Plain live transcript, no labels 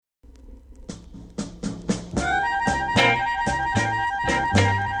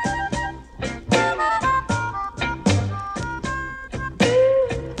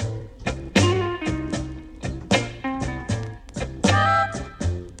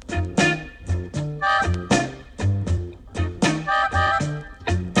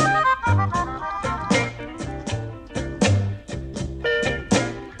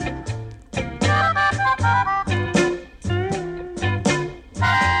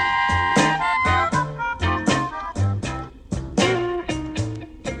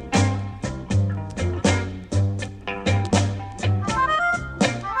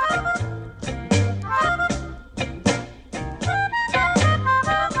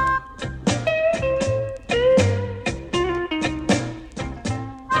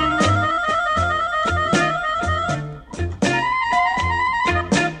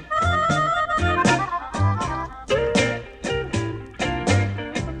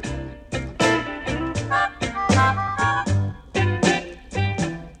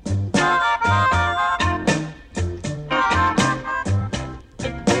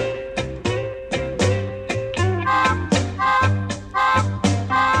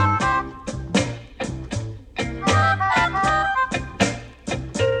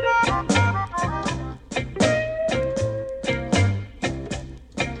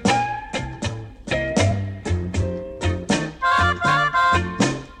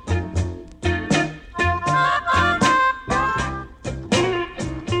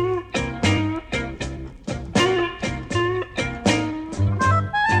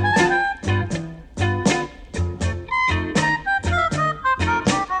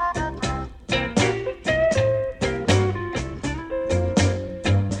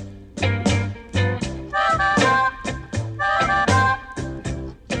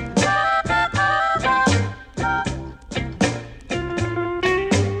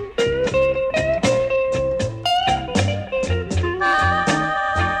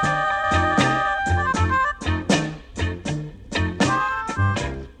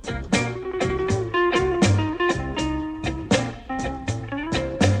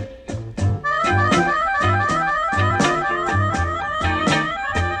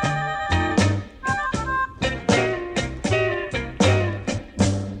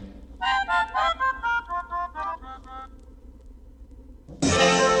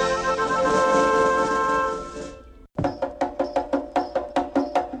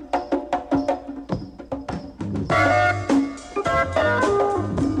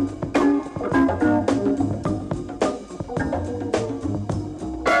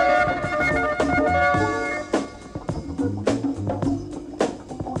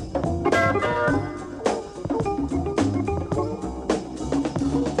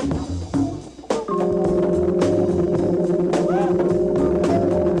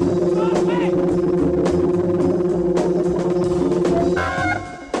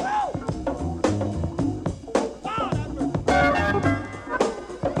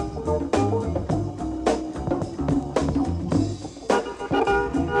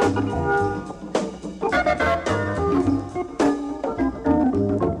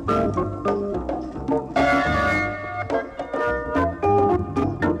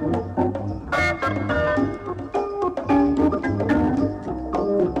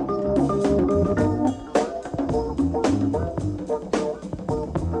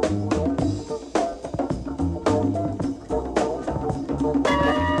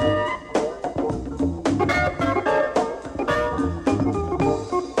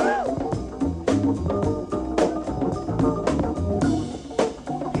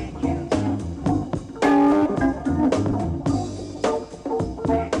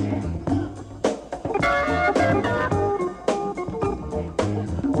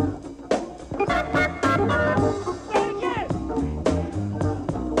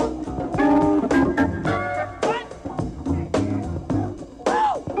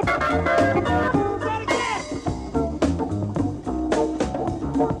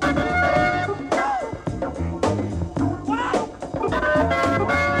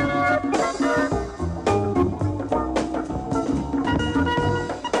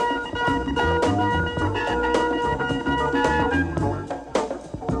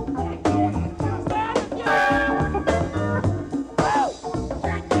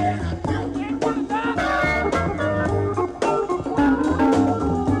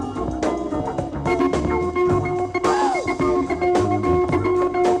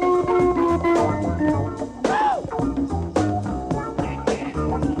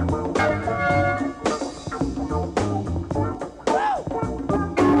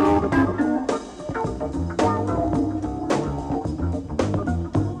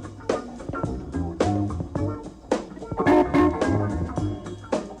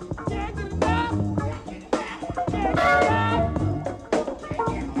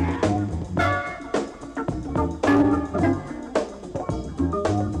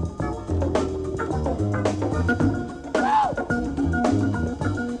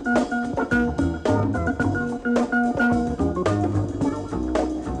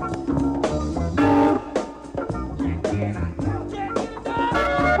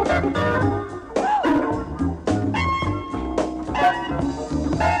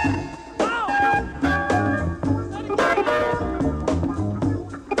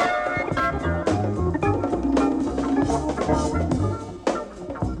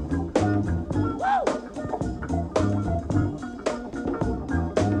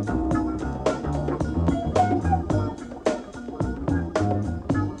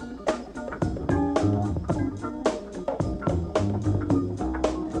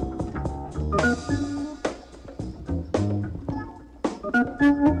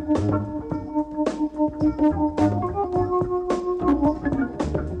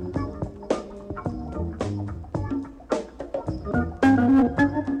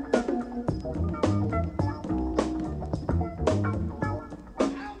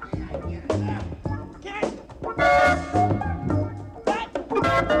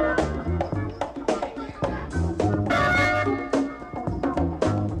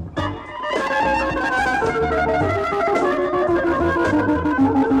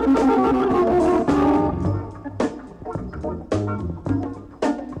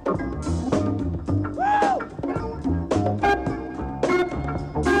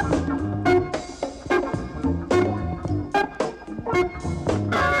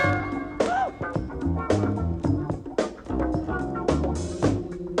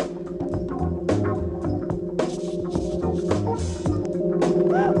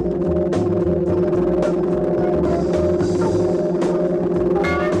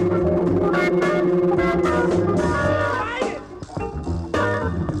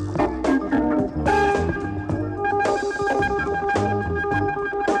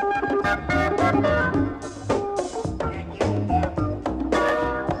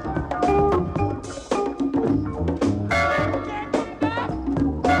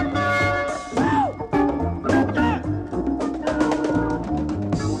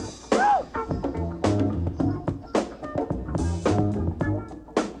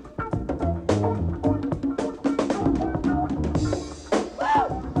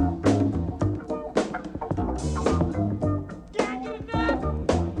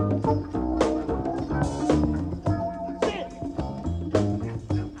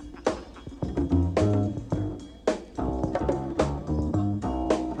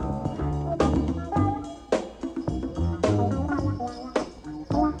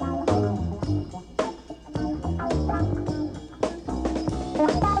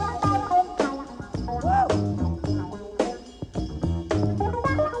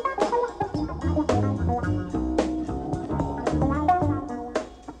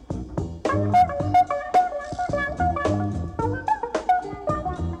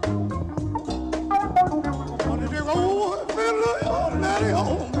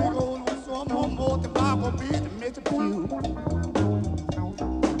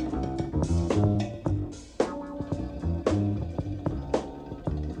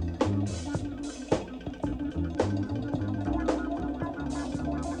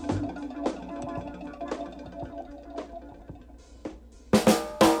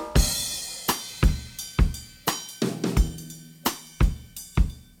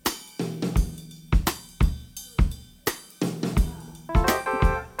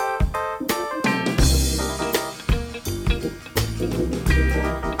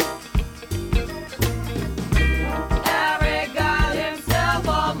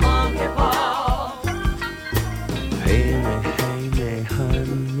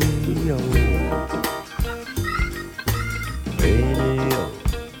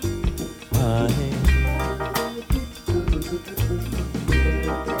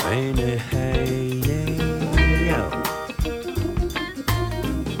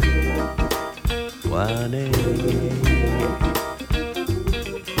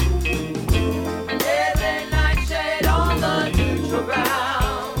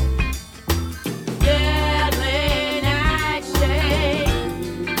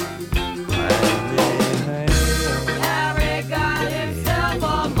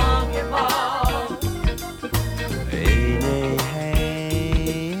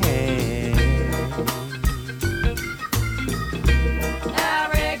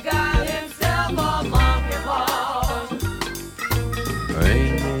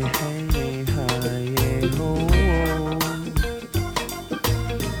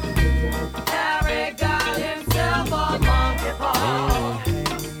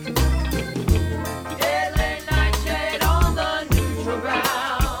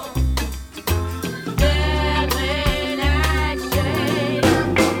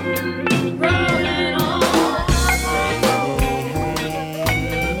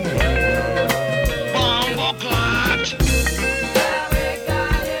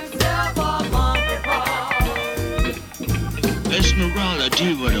the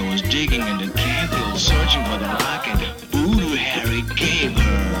diva was digging in the campfield searching for the rocket Voodoo Harry gave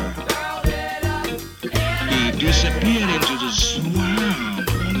her. He disappeared into the swamp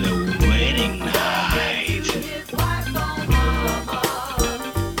on the wedding night.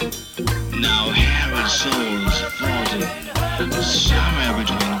 Now Harry's soul is floating somewhere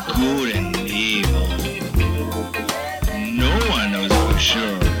between good and evil. No one knows for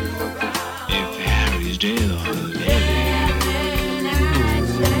sure if Harry's dead or living.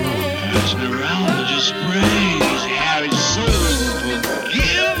 As neurology sprays, Harry's soul is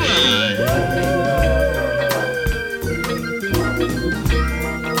forgiven.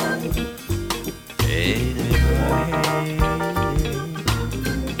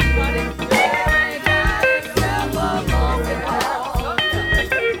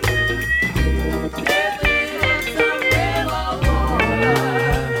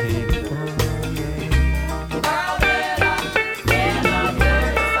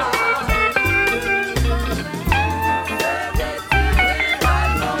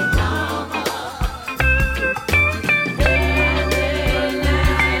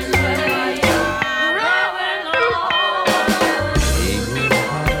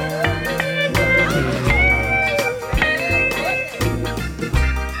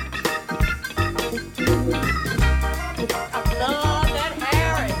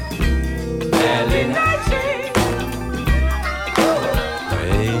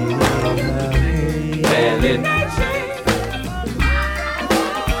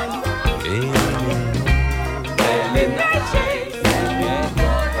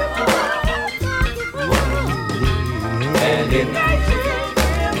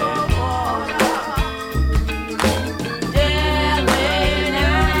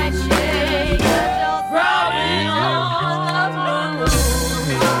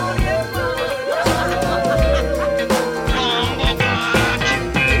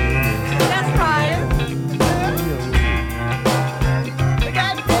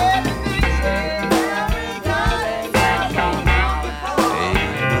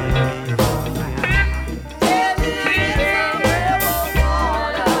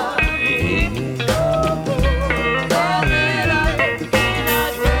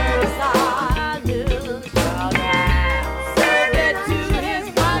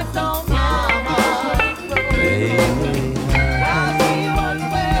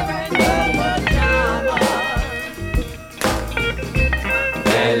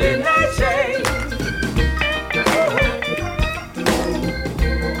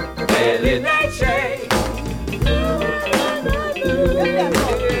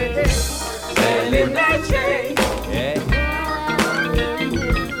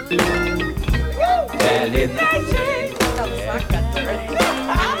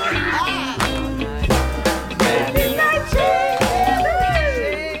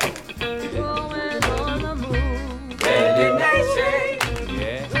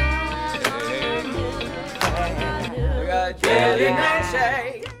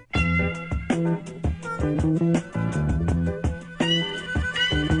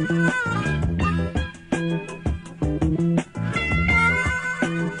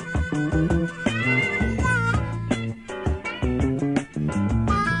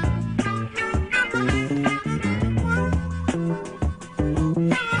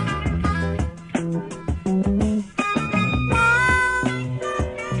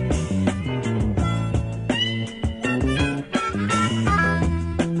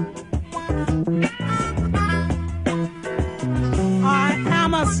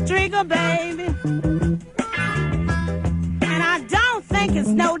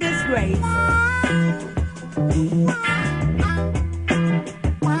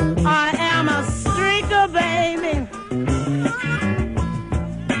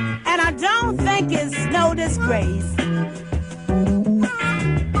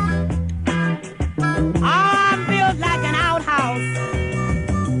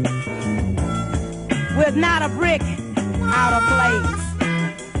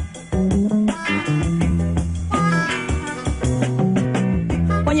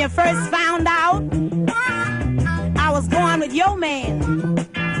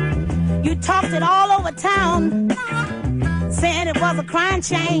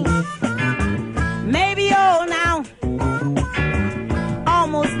 Change. Maybe old now,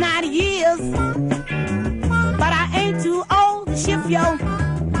 almost 90 years, but I ain't too old to shift your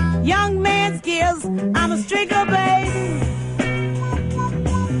young man's gears. I'm a streaker, baby.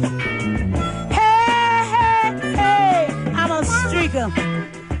 Hey, hey, hey, I'm a streaker.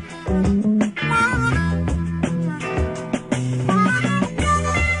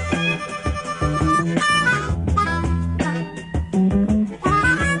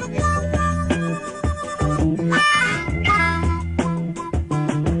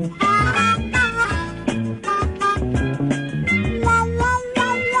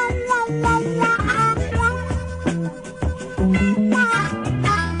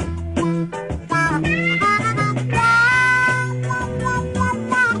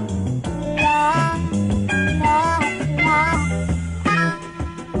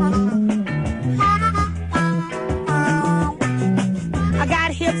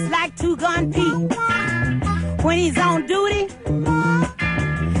 when he's on duty.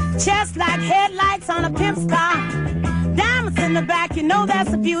 Chest like headlights on a pimp's car. Diamonds in the back, you know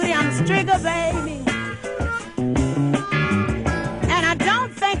that's a beauty. I'm a strigger, baby. And I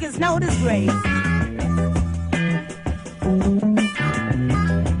don't think it's no disgrace.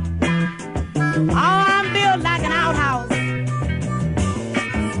 Oh, I'm built like an outhouse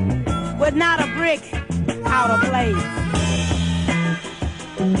with not a brick out of place.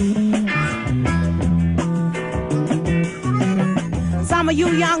 Some of you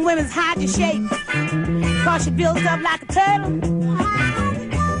young women's hide your shape, cause you built up like a turtle.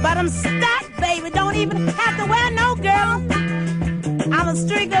 But I'm stacked, baby, don't even have to wear no girdle. I'm a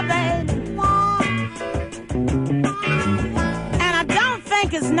strigger, baby. And I don't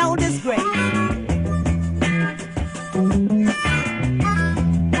think it's no disgrace.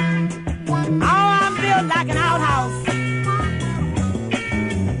 Oh, I'm built like an outhouse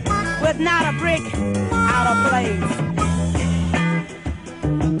with not a brick out of place.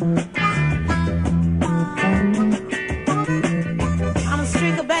 I'm a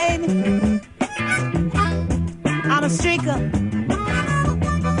streaker, baby. I'm a streaker.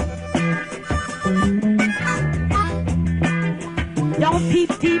 Don't peep,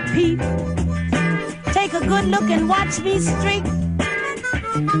 peep, peep. Take a good look and watch me streak.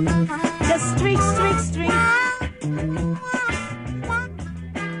 Just streak, streak, streak.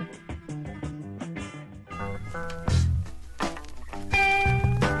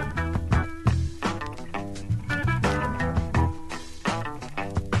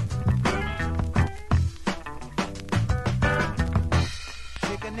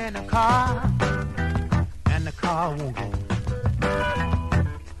 Chicken in the car, and the car won't go.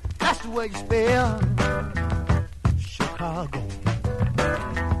 That's the way you spell Chicago.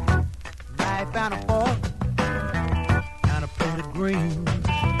 Knife and a fork and a plate of greens.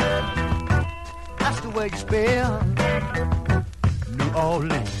 That's the way you spell New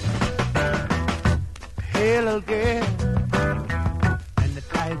Orleans. Hey, little girl, and the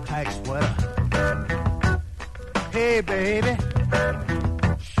tight, tight sweater. Hey, baby,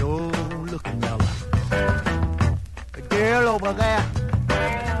 sure looking yellow. The girl over there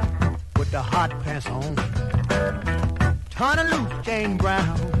with the hot pants on, turn her loose, Jane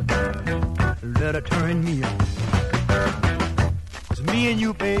Brown, let her turn me on. 'Cause me and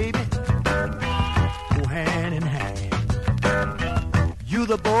you, baby, go hand in hand. You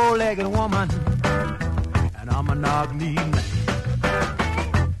the bow-legged woman, and I'm a knock-knee man.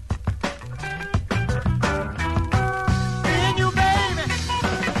 Me and you, baby,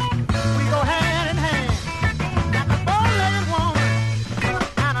 we go hand in hand. Got the bow-legged woman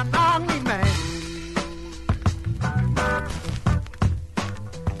and a knock-knee man.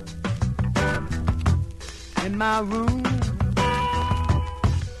 In my room,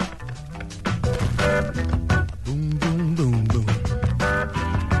 boom, boom, boom, boom.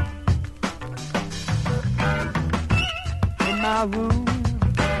 In my room,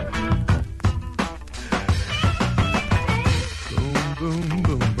 boom, boom, boom,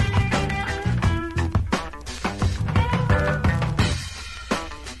 boom.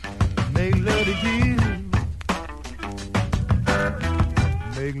 Make love to you,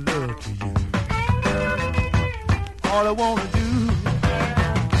 make love to you. All I wanna do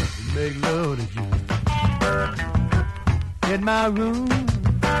is make love to you. In my room,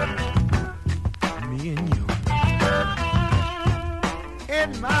 me and you. In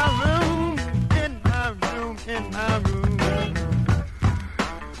my room, in my room, in my room.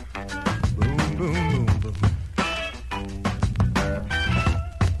 Boom, boom, boom, boom.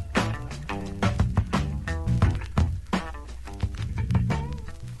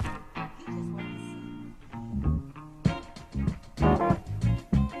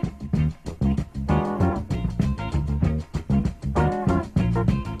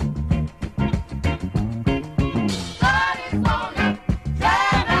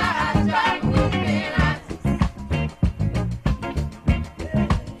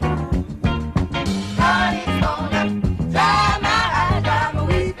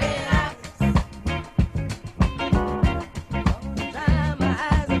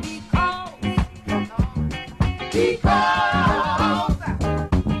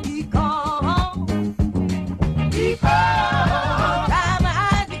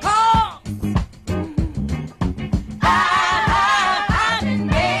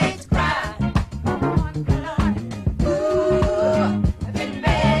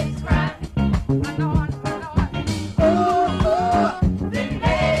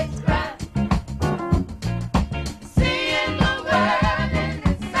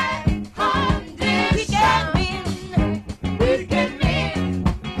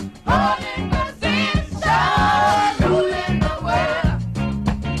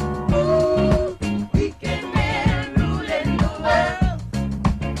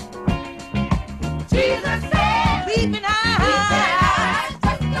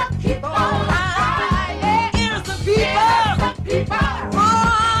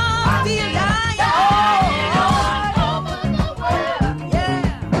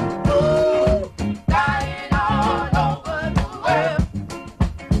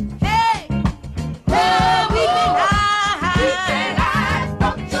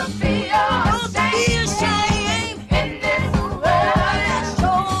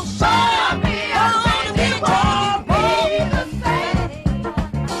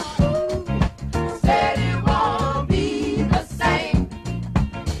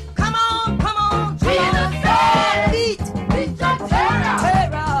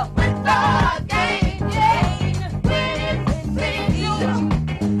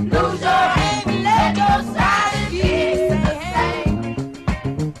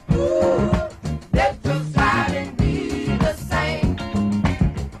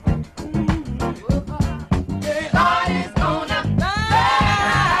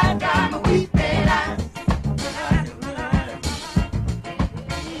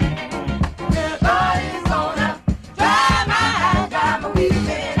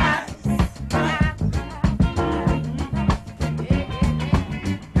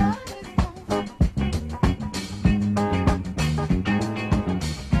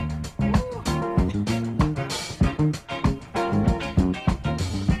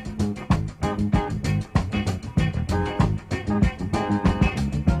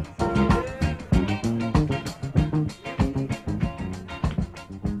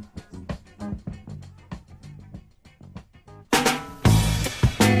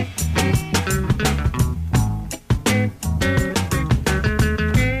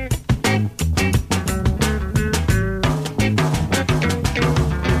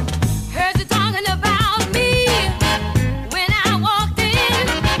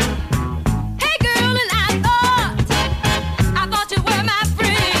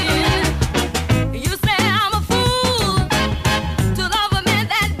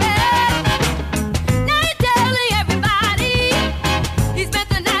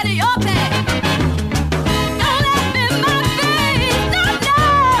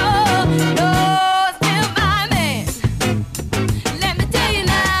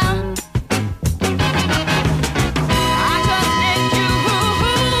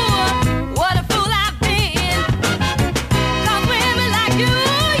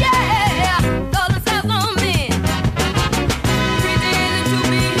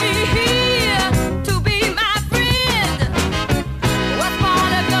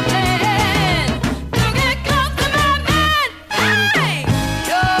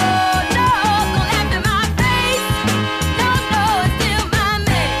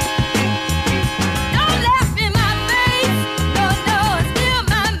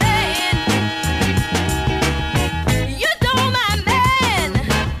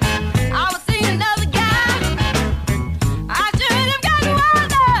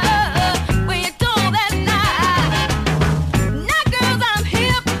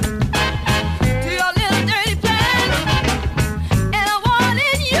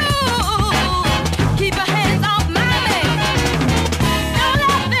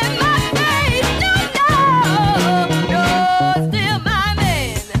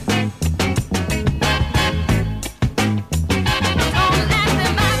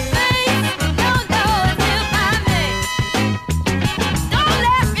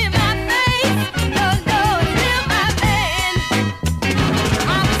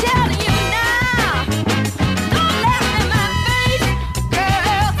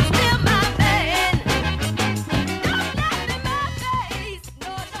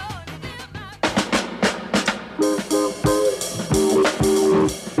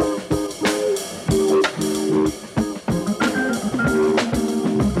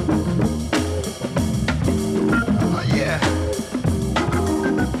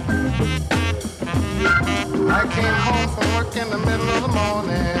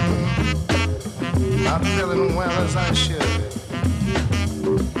 not feeling well as I should.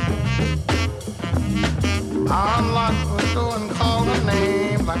 I unlocked the door and called her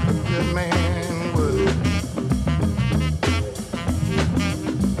name like a good man would.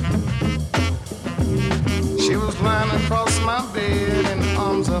 She was lying across my bed in the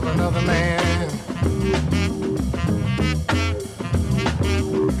arms of another man.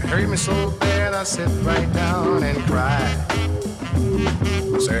 It hurt me so bad I sat right down and cried.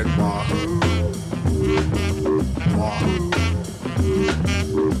 I said, wahoo, wahoo,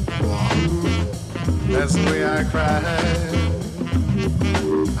 wahoo. That's the way I cried.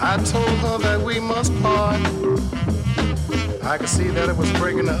 I told her that we must part. I could see that it was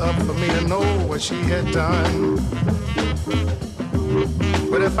breaking her up for me to know what she had done.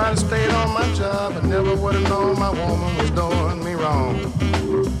 But if I'd stayed on my job, I never would have known my woman was doing me wrong.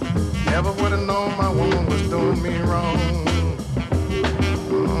 Never would have known my woman was doing me wrong.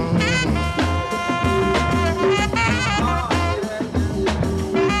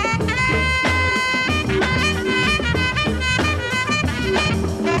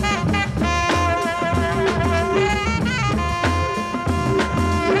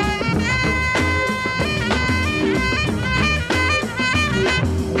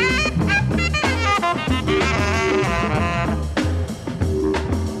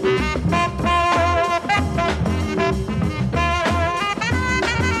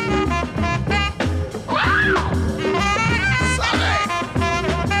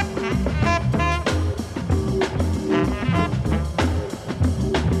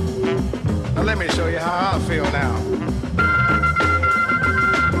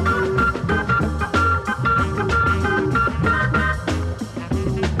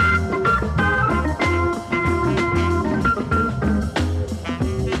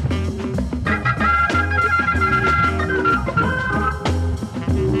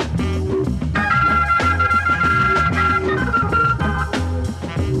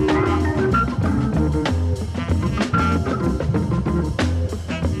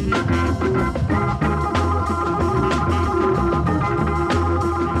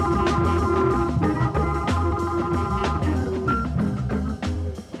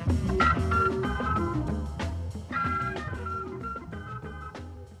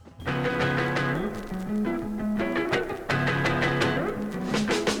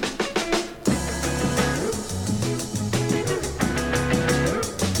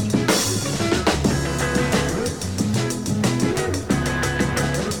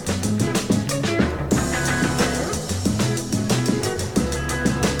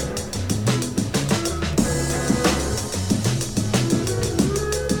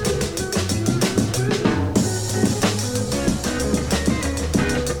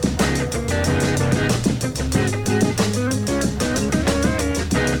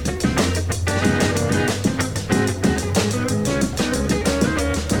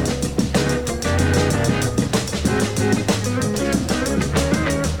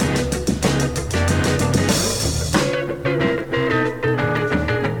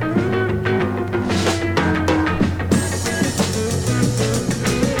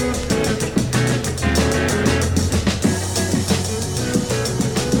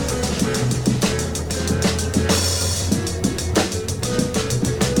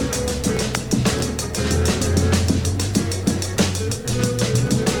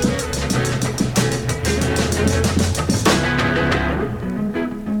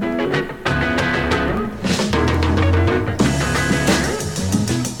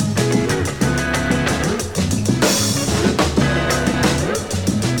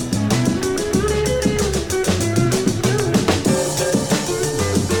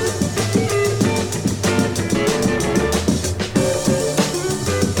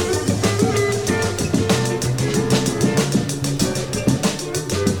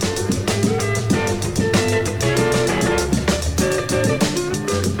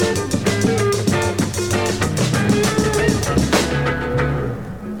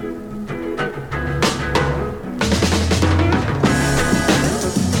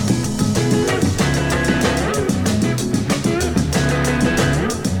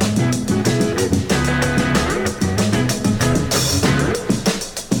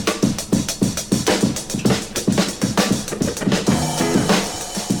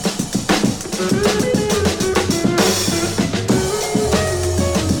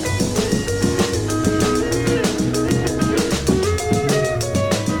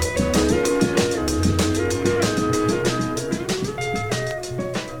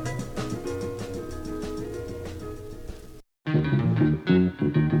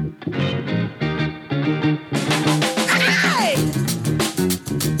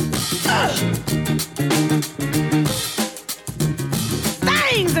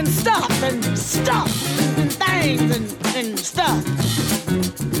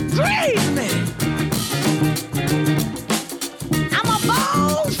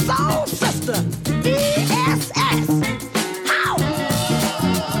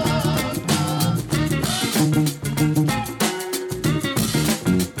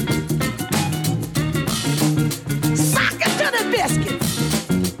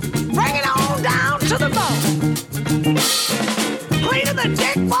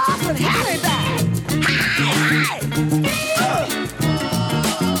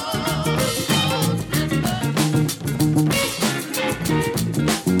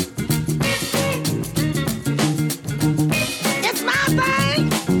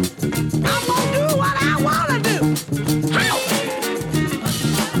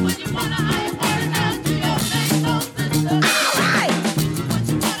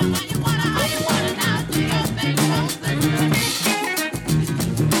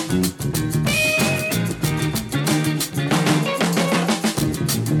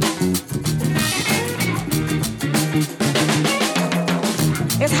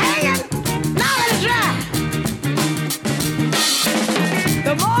 It's hanging, now let it dry.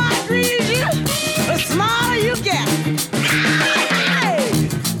 The more I grease you, the smaller you get.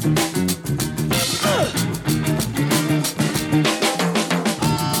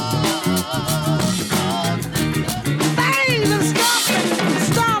 Bangs and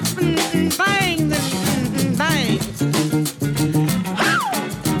stomping, bangs and bangs.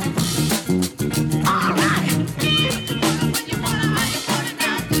 All right.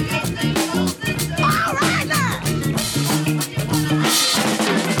 All right now.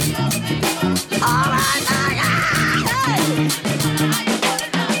 All right now. Hey.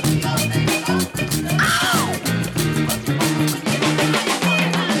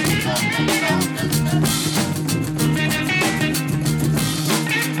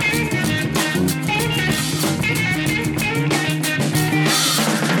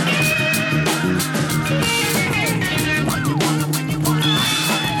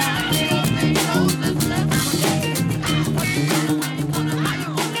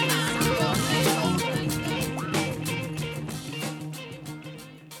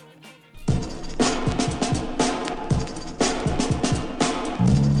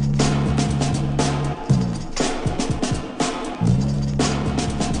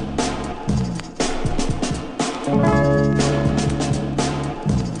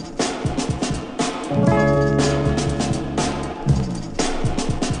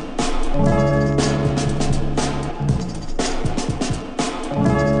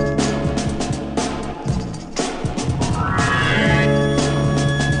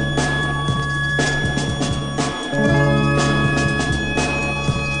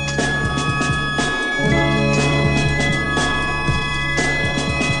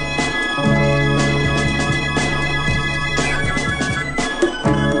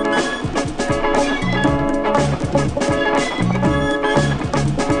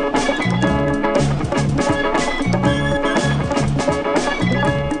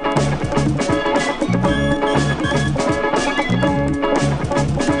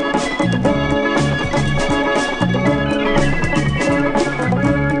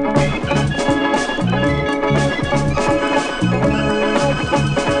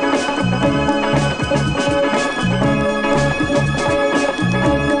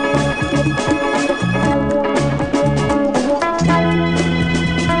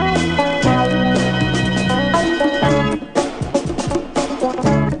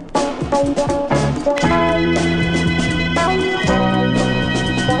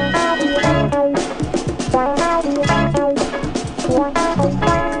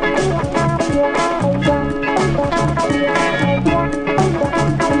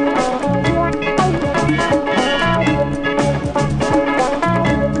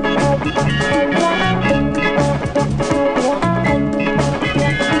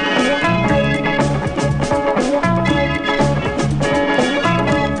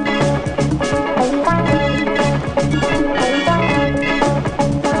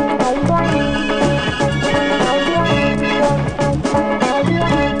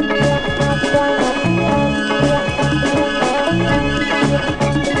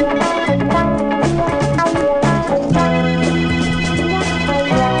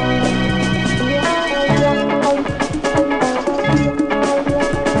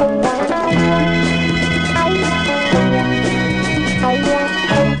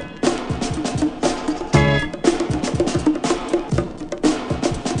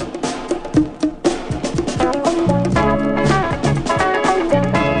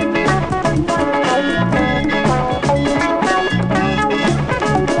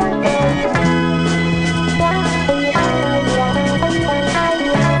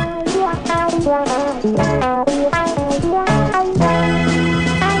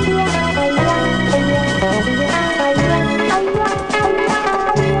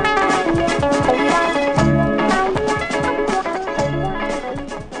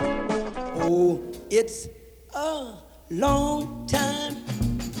 It's a long time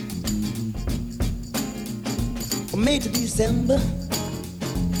from May to December,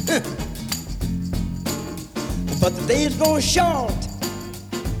 but the days go short.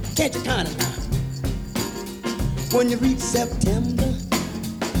 Can't you kind of now? When you reach September,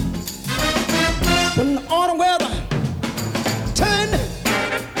 when the autumn weather turn,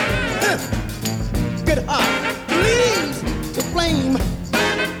 get hot, leaves to flame.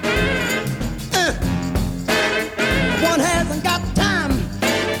 One hasn't got time,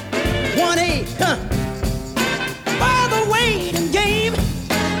 one ain't, by the waiting game.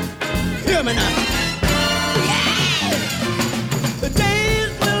 Hear me now. Yeah! The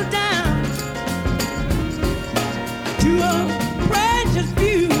days will down to a precious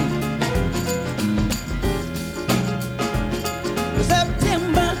few.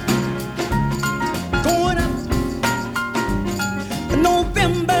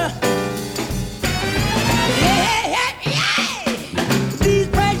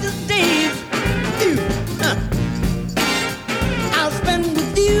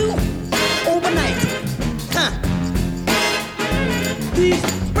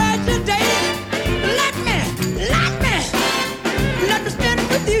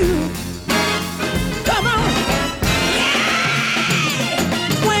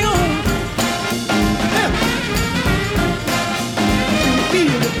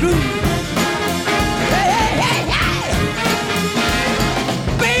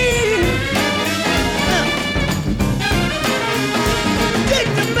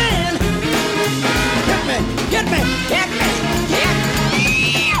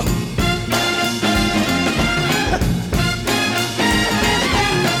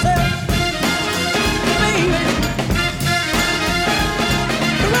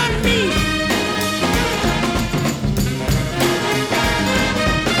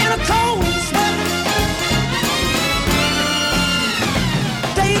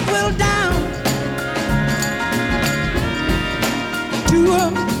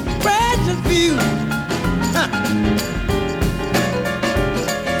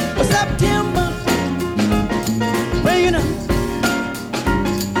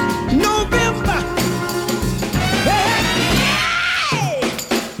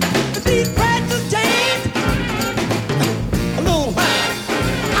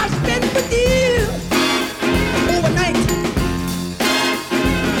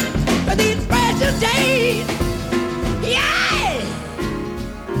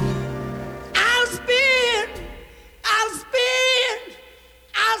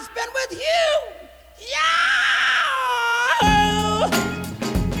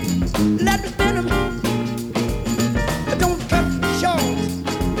 Let me spin 'em. Don't cut me short.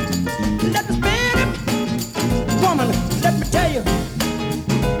 Let me spin 'em. Woman, let me tell you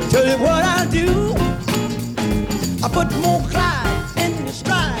what I do. I put more Clyde in your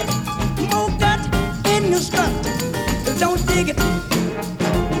stride, more gut in your strut. Don't dig it.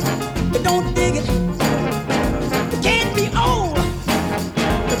 Don't dig it. You can't be old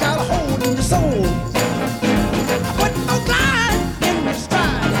without a hole in your soul. I put more Clyde in your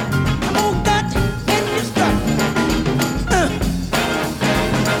stride, more gut in your strut.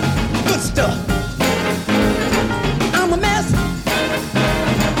 Good stuff. I'm a mess.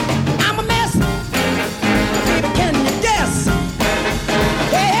 I'm a mess. Baby, can you guess?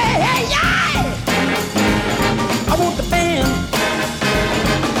 Hey, hey, hey, yeah! I want the band.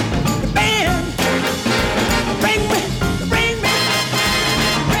 The band. Bring me, bring me,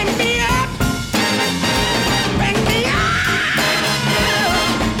 bring me up. Bring me up.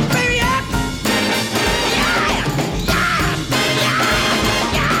 Bring me up. Yeah, yeah,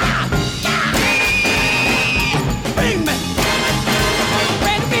 yeah, yeah, yeah. Bring me.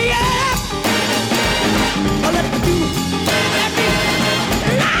 Bring me up. Oh, let me do. Let me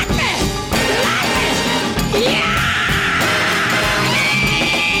like me. Yeah.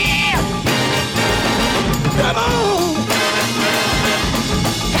 Come on.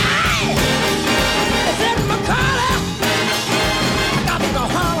 Hey. It's in my collar. I got to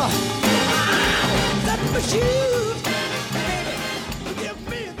holler. Set my shoes. Baby, give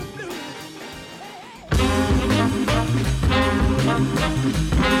me the blues.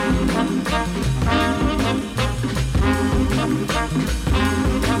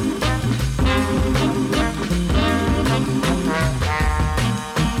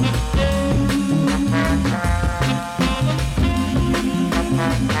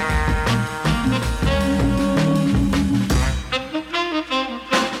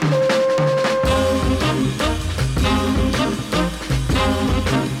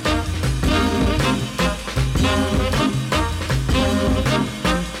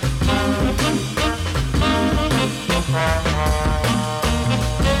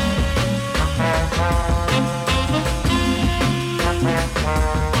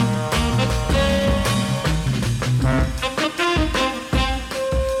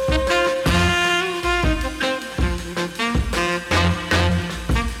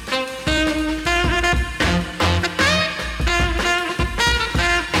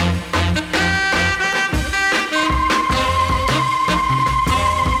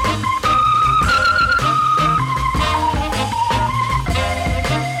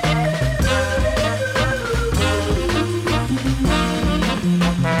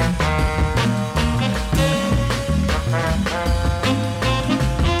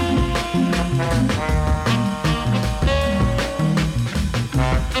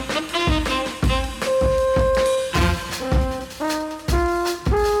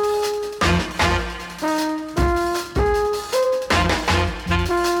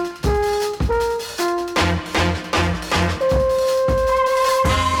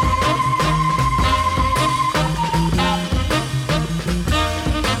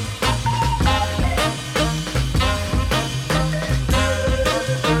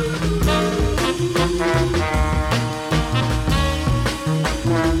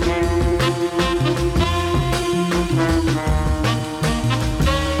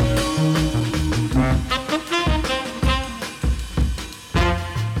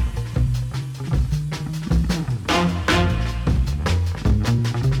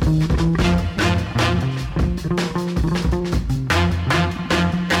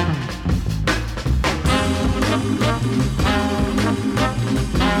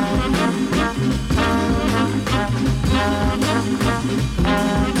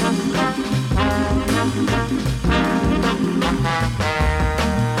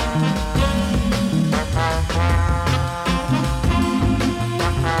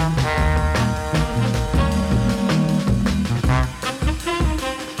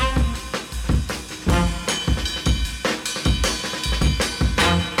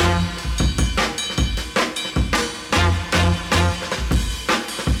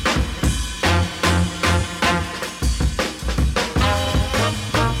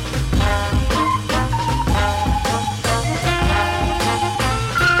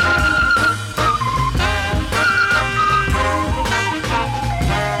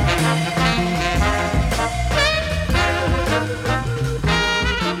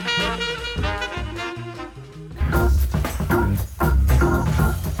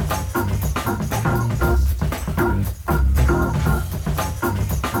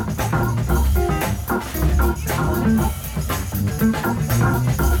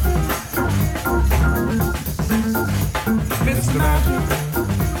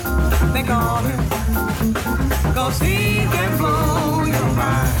 'cause he can blow your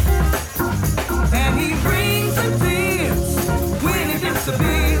mind. And he brings the tears when he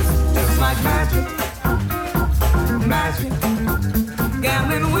disappears, just like magic, magic.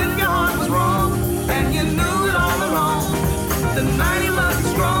 Gambling with your heart was wrong, and you knew it all along. The night he loved you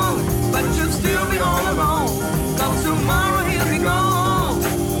strong, but you'll still be all alone, 'cause tomorrow he'll be gone.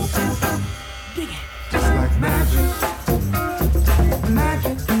 Just like magic,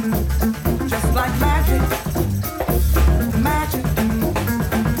 magic, just like magic, magic.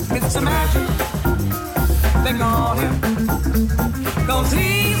 It's a magic, they call him, 'cause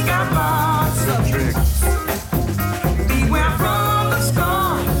he's got lots of tricks. Beware from the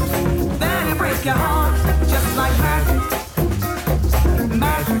start, then he'll break your heart, just like magic,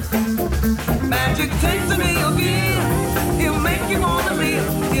 magic. Magic takes the real gear, he'll make you wanna live.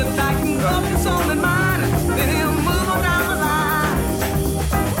 He'll tighten up your soul and mind, then he'll move on down the line.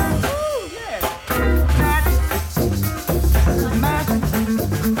 Ooh, yeah. Magic, magic,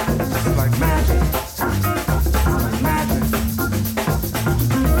 like magic, magic.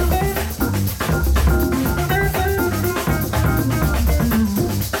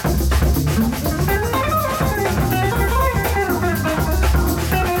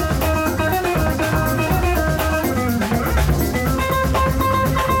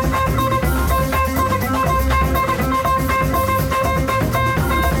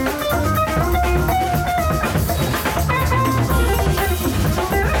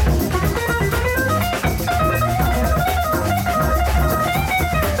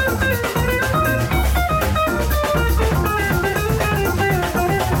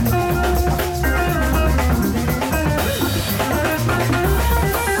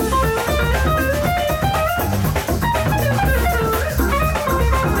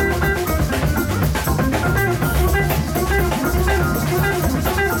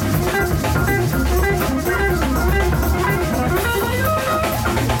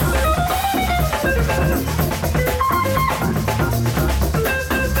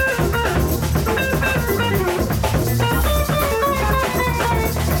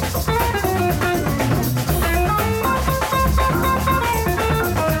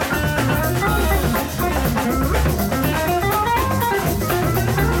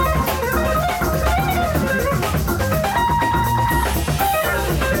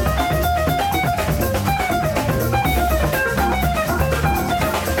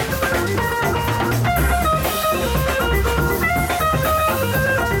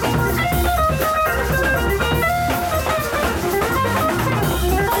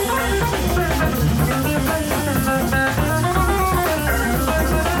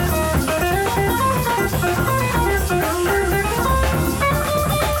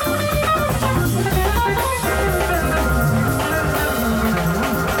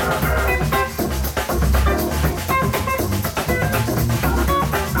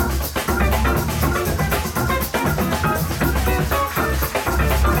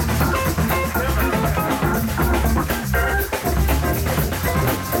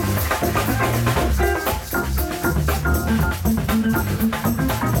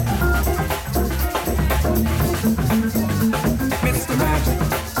 Mr. Magic,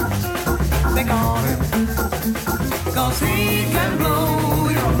 they call him, 'cause he can blow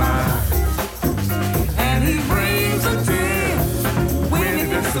your mind. And he brings a tear when he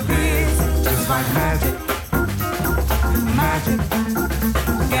disappears, just like magic, magic.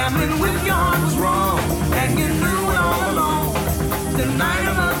 Gambling with your heart was wrong, and you knew it all along. The night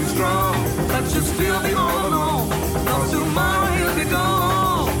I love you strong, but you'll still be all alone, 'cause tomorrow he'll be gone.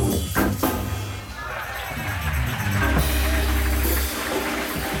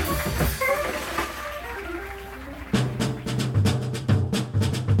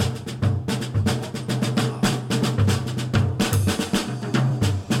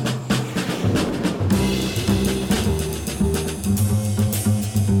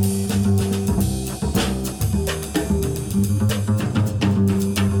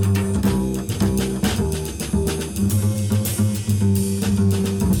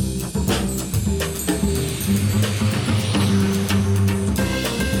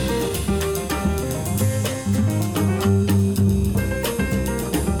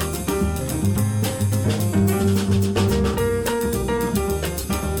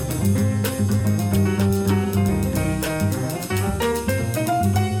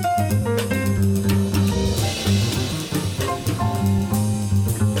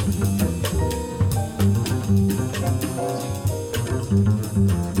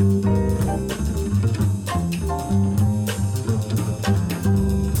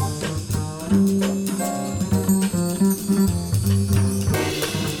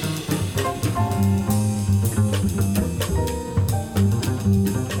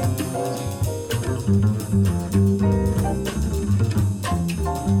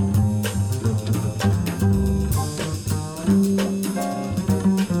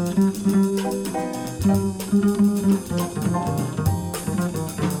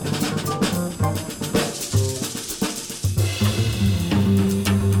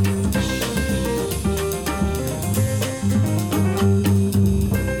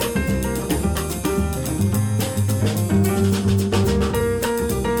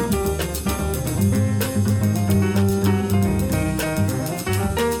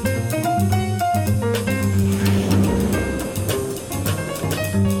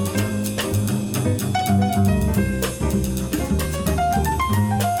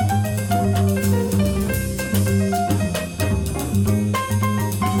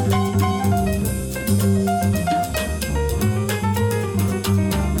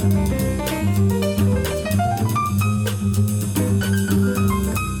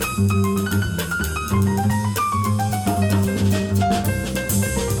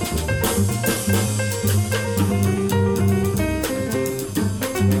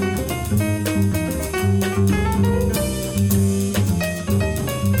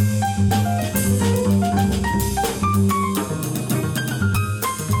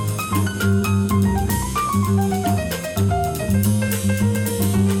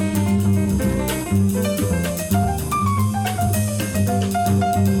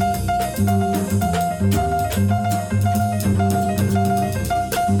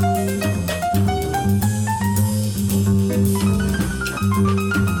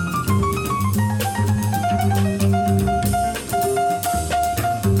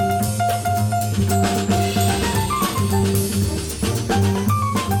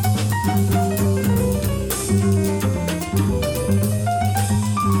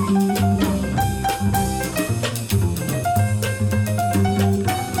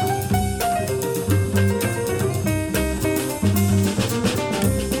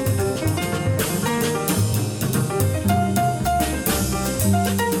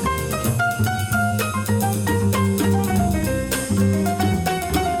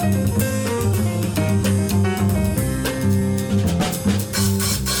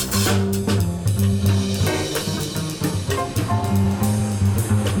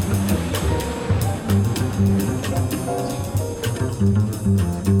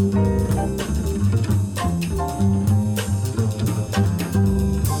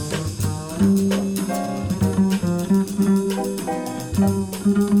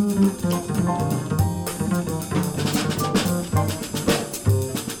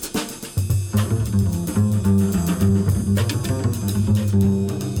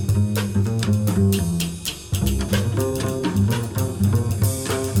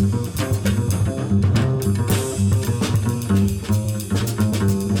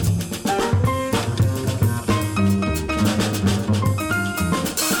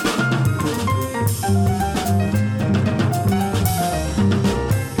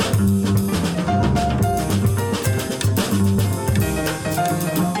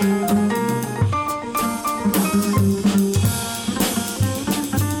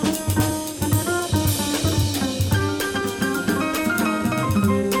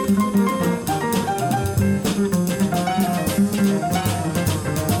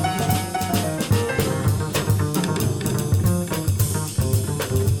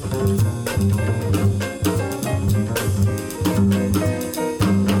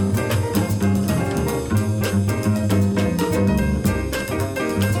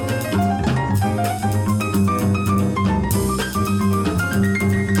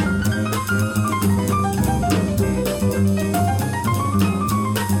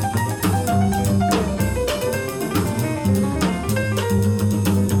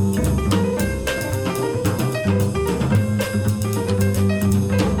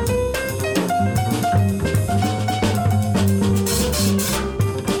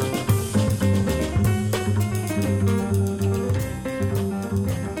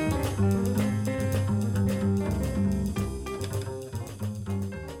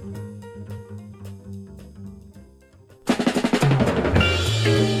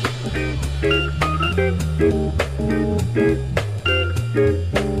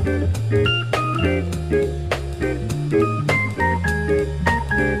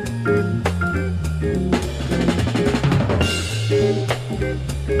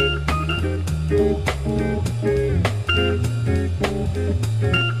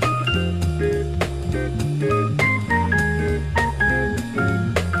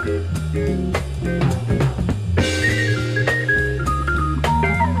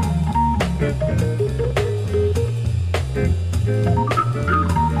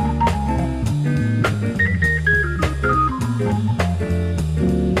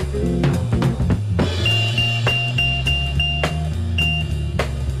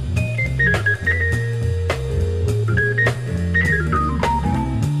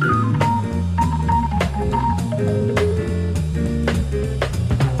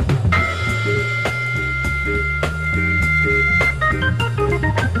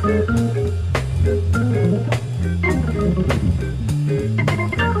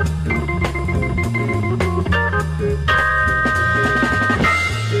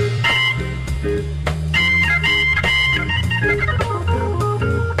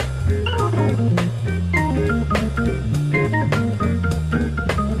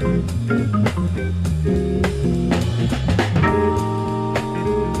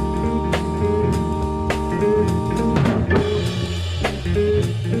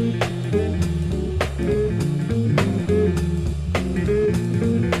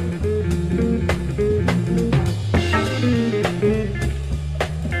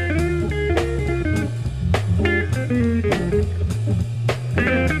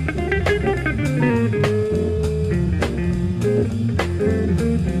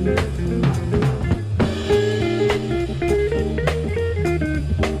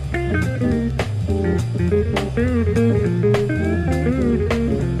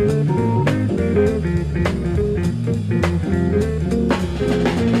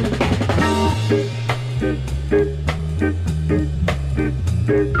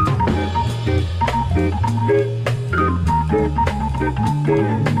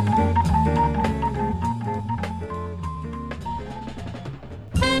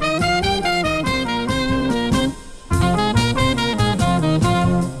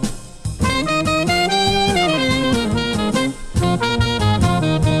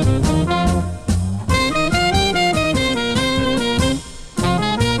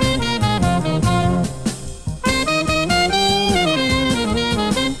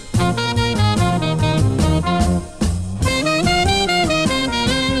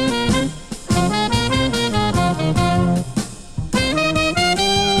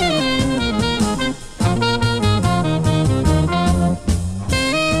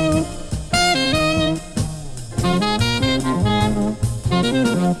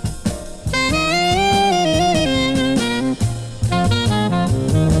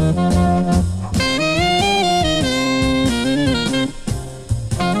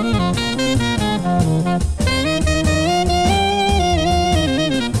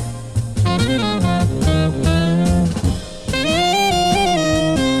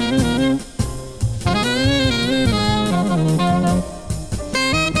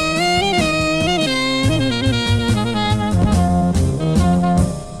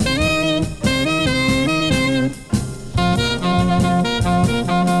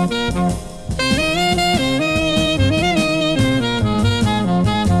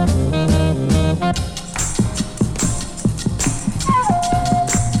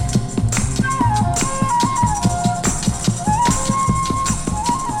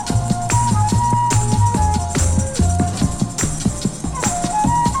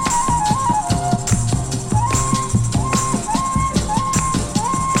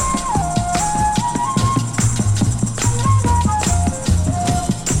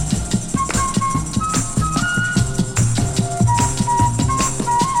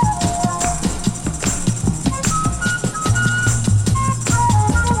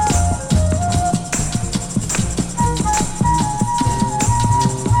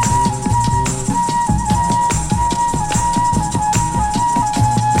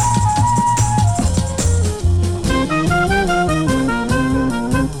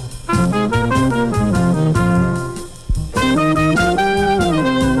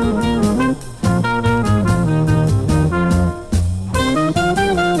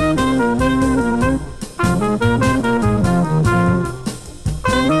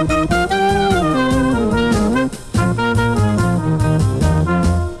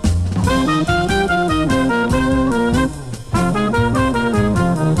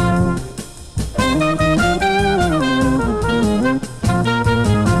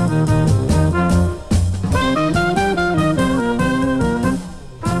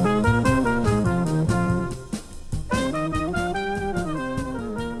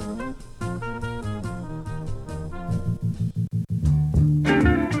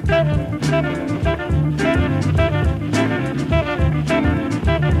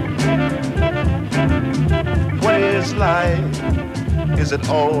 Is it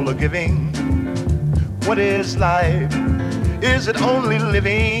all a giving? What is life? Is it only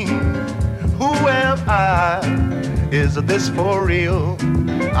living? Who am I? Is this for real?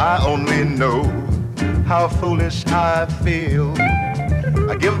 I only know how foolish I feel.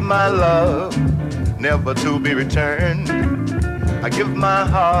 I give my love, never to be returned. I give my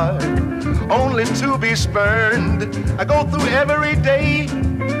heart, only to be spurned. I go through every day,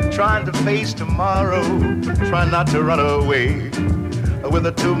 trying to face tomorrow, trying not to run away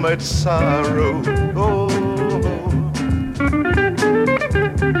with too much sorrow. Oh.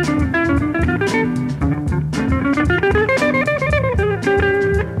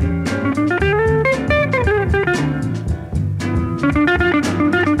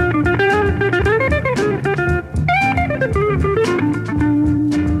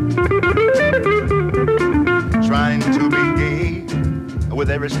 Trying to be gay with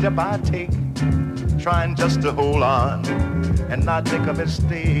every step I take, trying just to hold on and not make a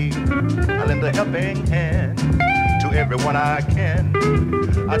mistake. I lend a helping hand to everyone I can.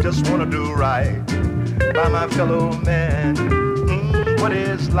 I just want to do right by my fellow man. What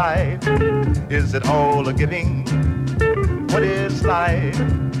is life? Is it all a giving? What is life?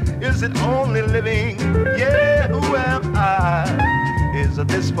 Is it only living? Yeah, who am I? Is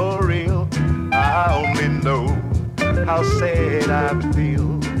this for real? I only know how sad I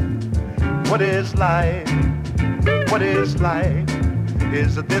feel. What is life? What is life?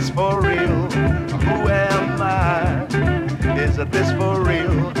 Is this for real? Who am I? Is this for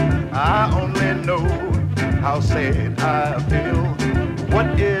real? I only know how sad I feel.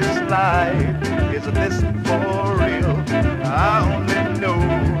 What is life? Is this for real? I only know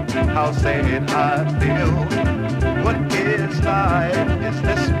how sad I feel. What is life? Is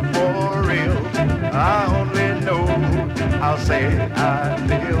this for real? I only know how sad I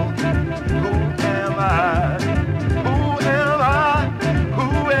feel. Who am I? Who am I?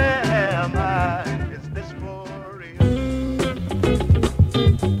 Who am I? Is this for real?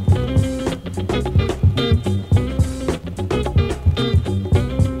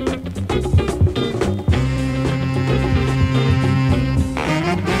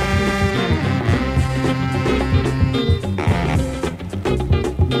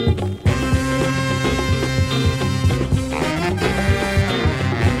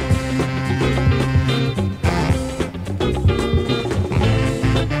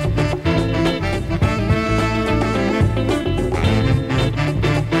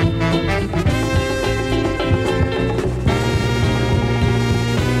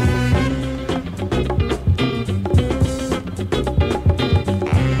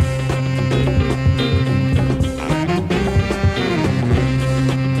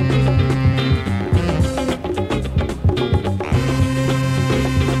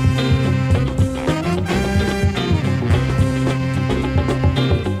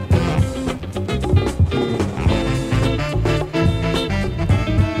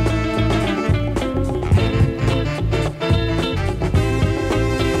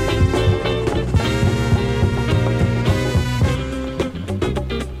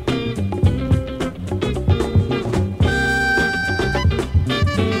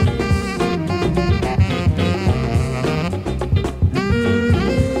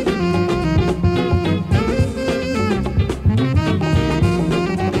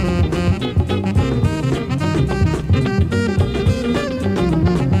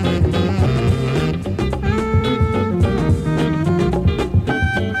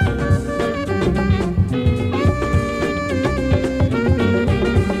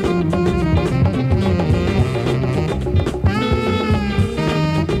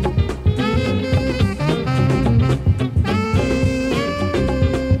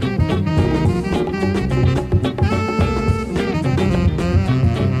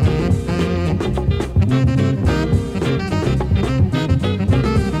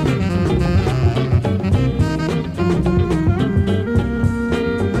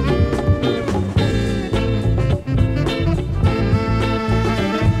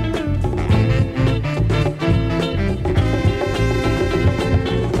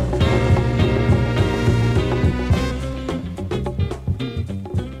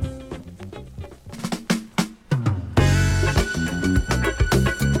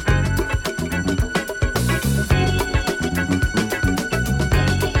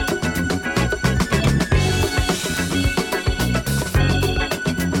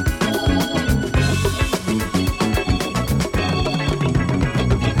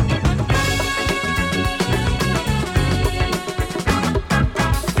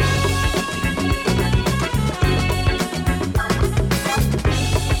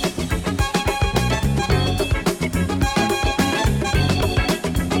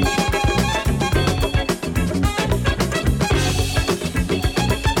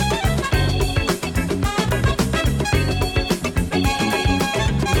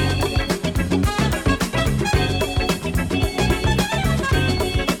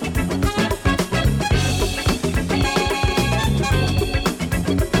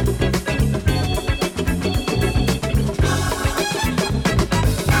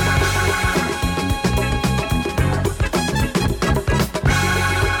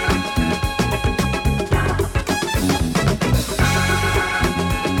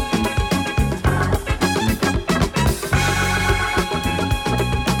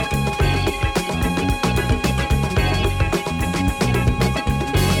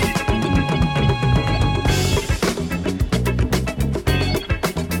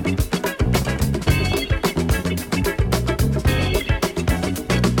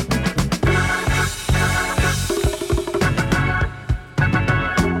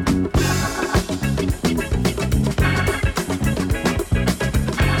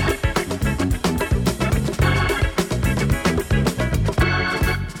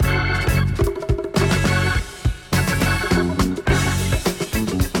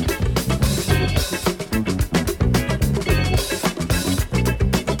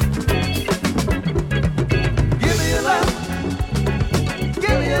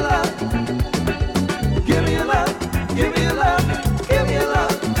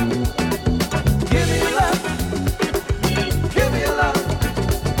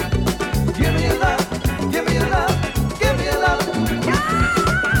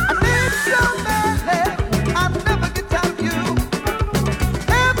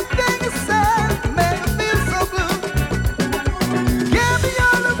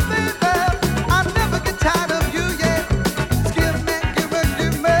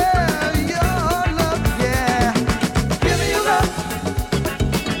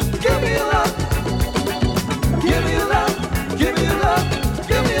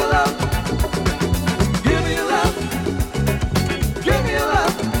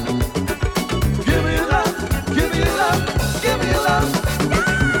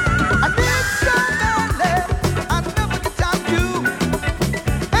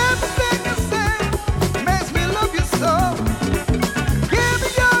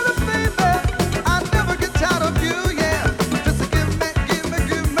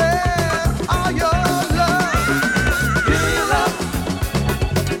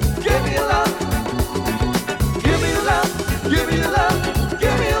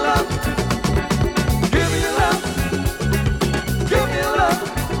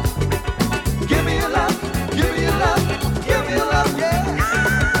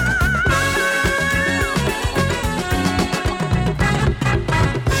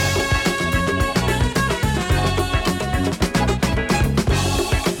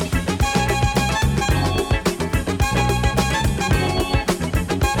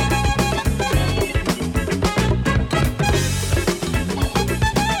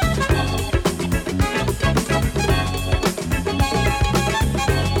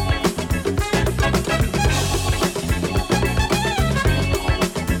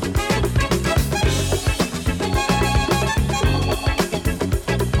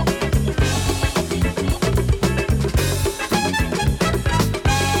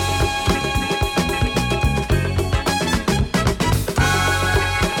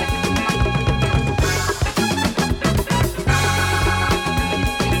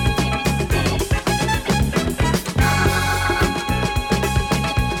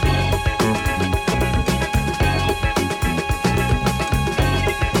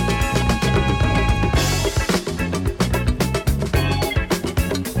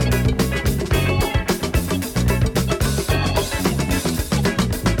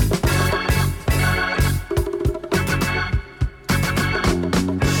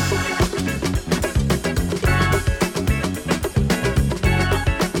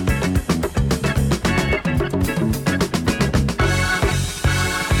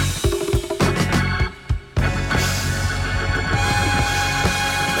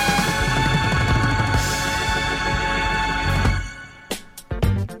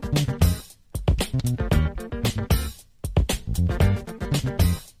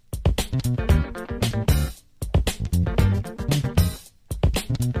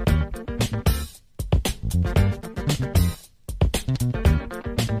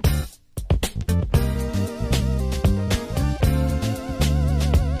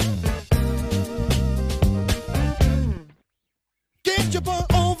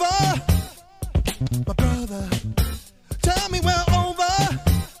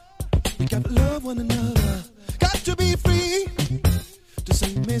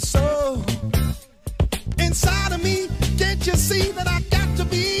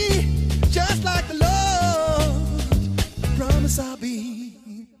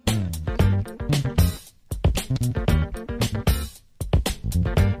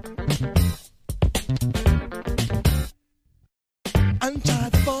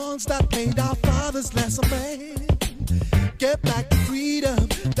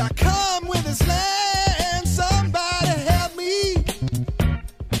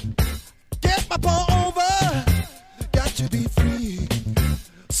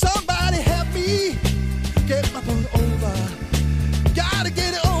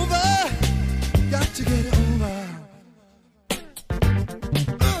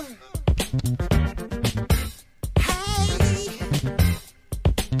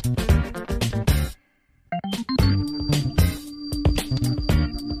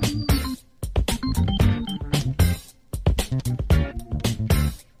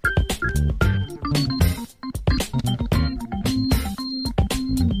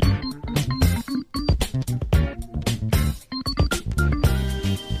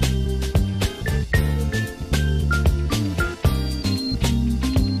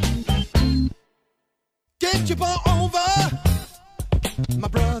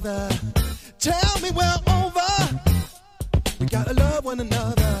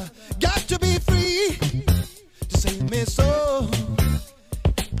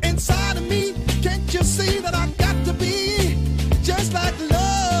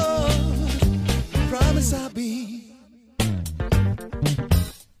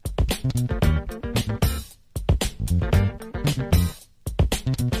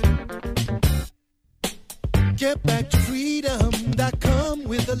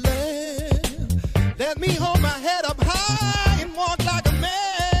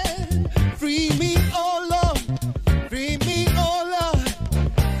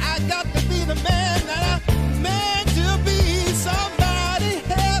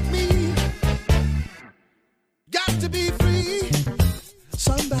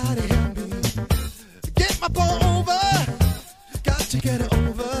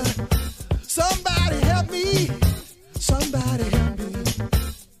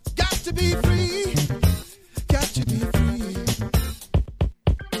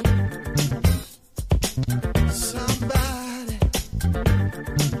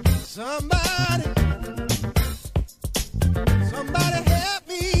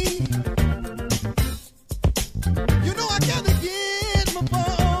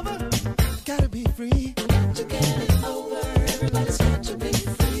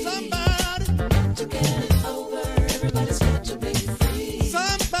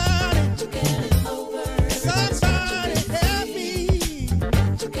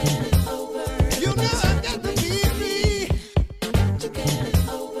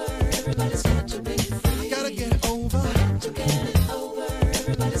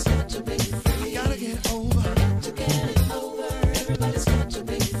 Everybody's got to be free.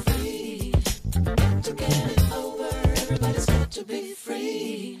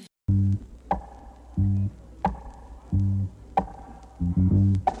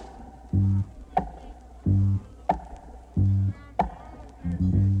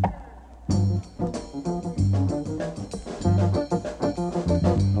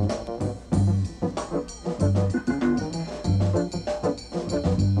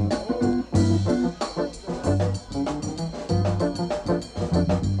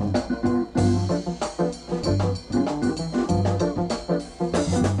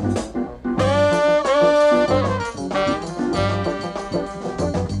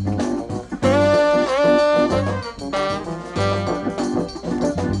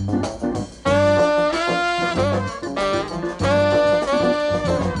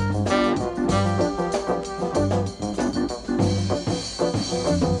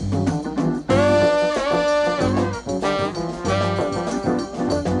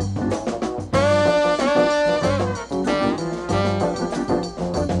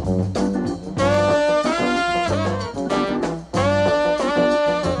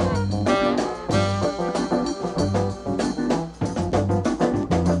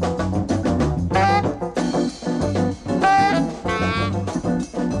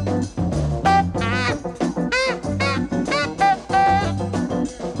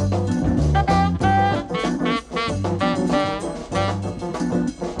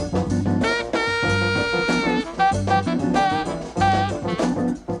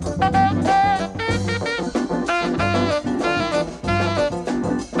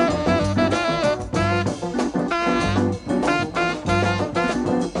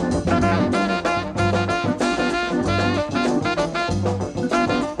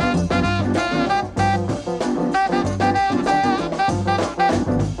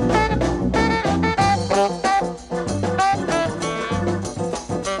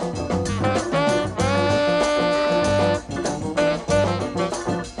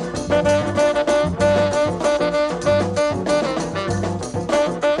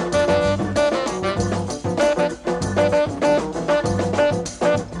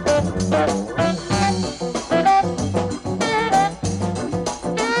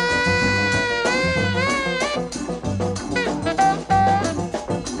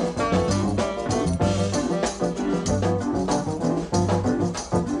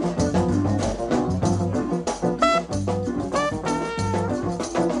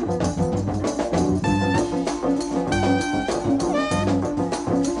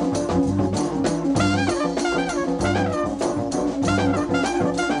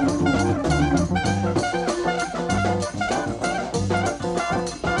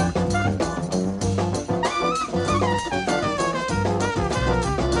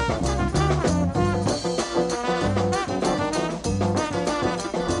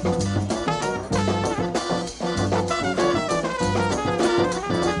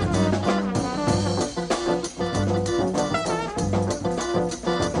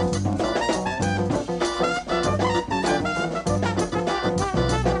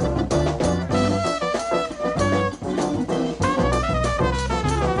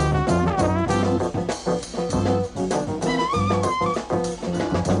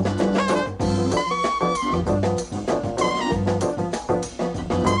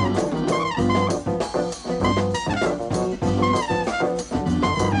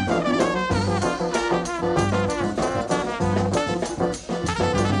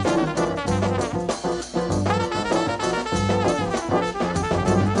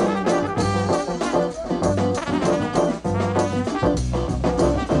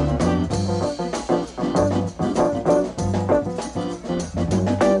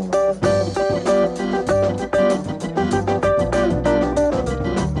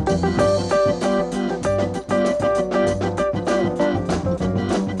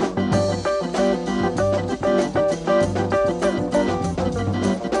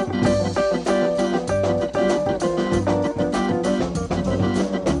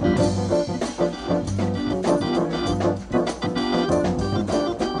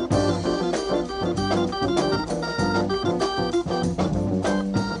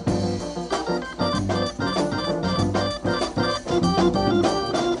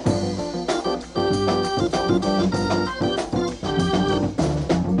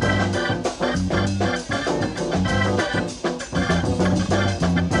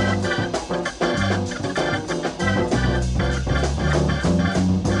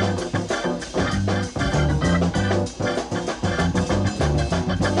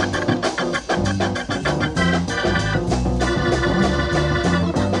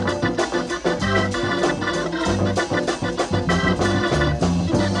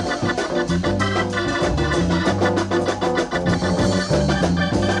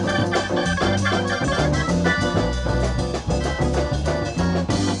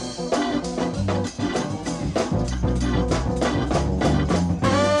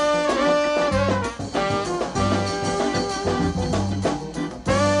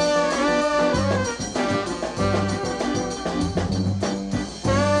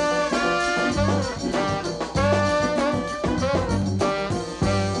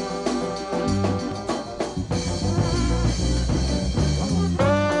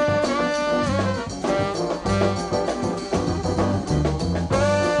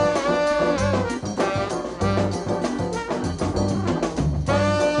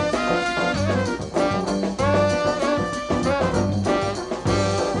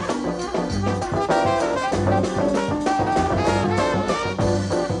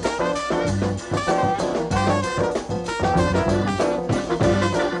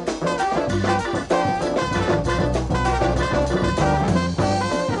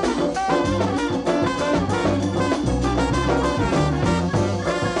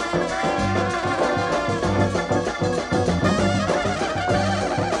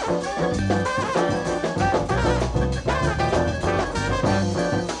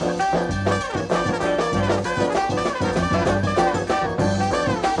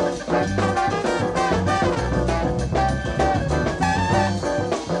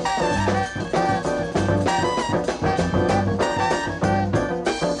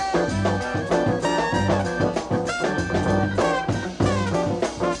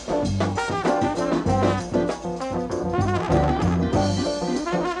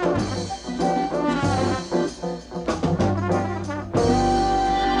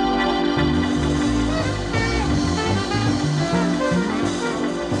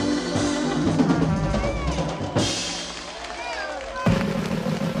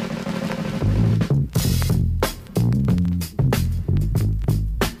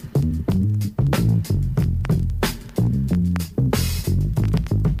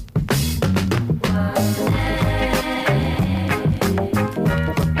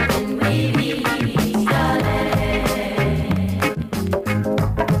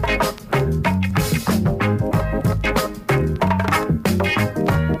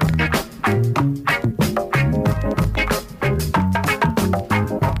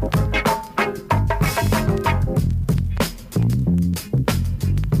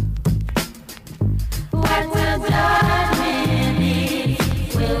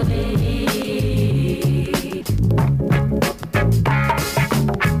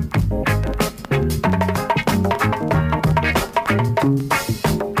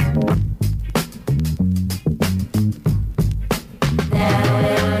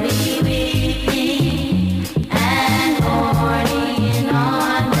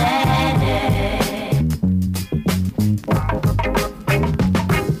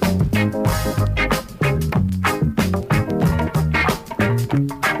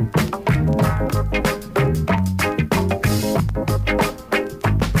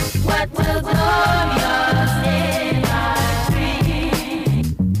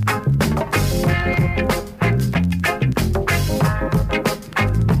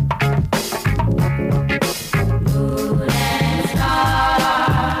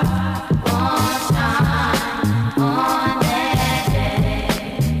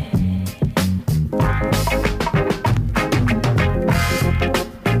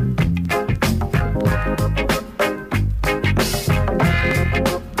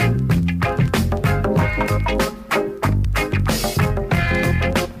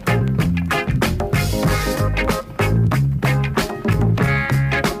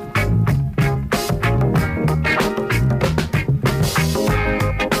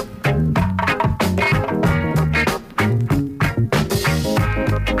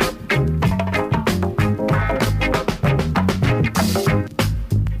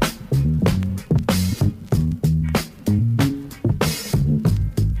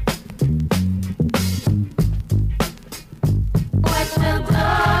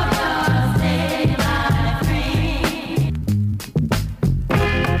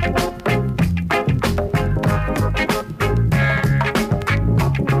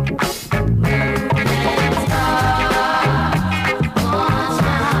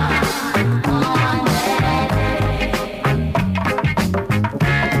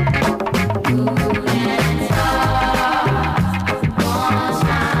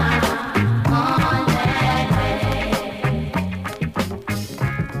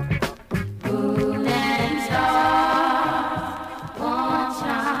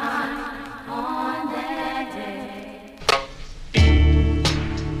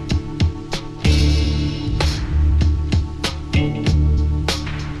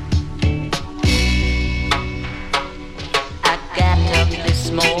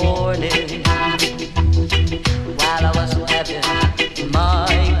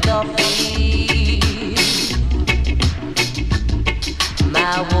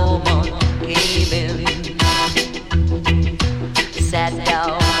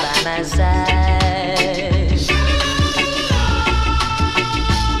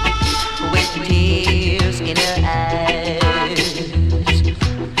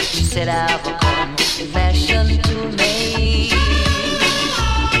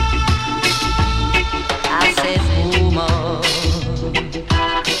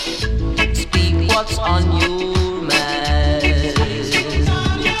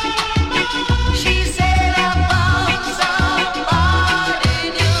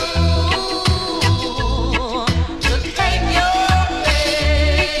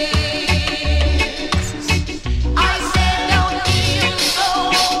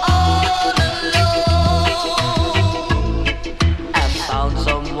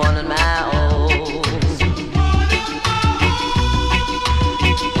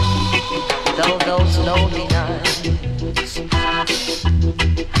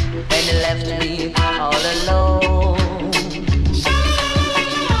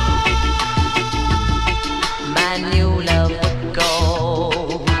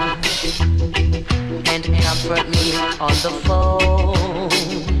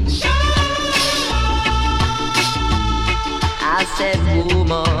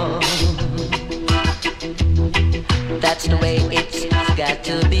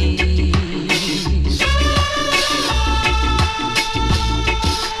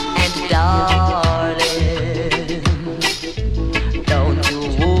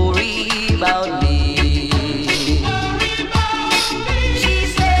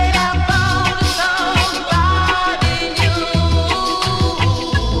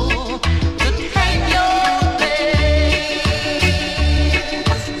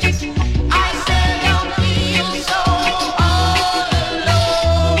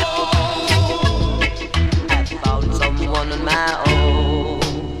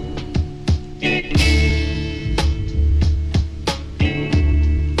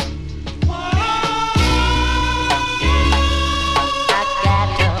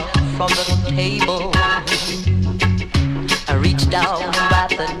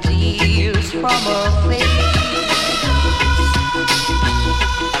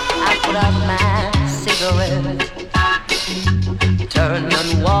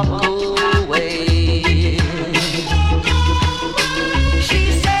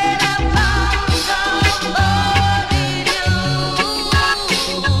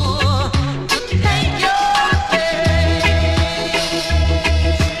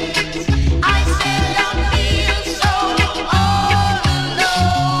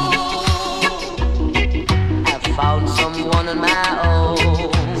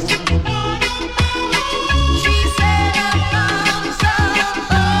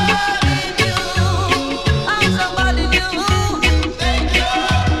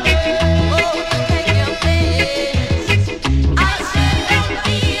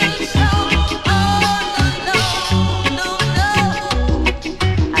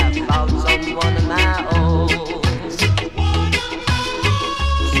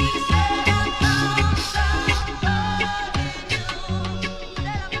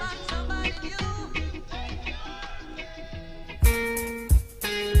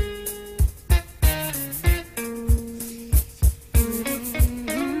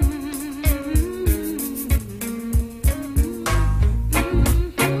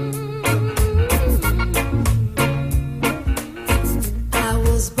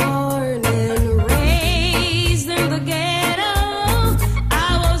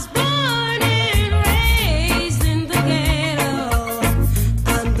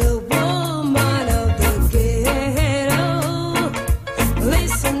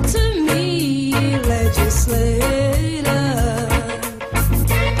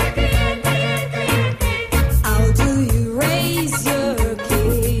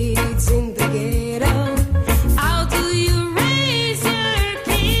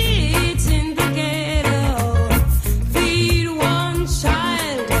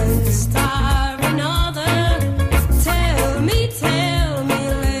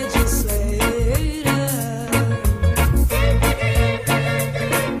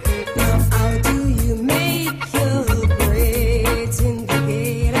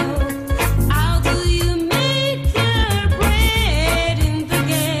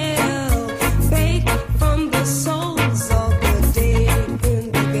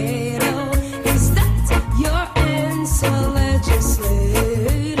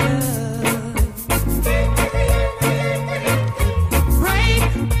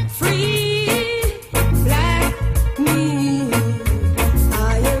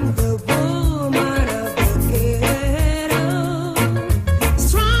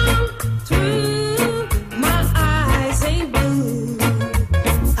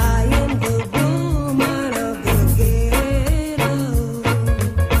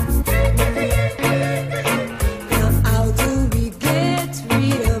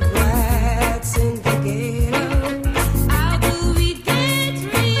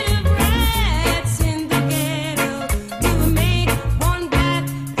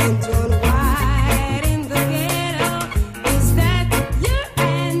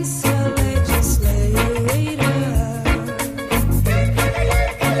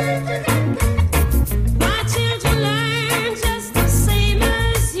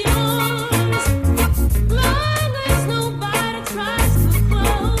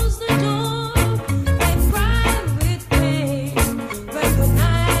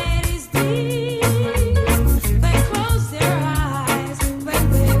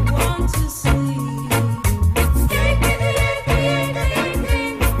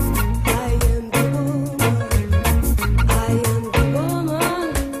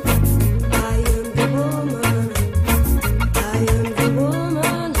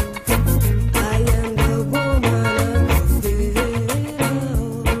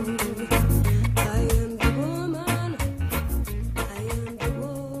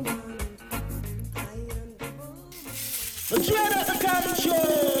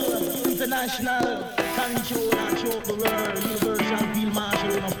 international controller throughout the world. Universal field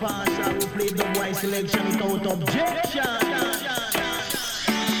marshal in a partial. We played the white selection without objection.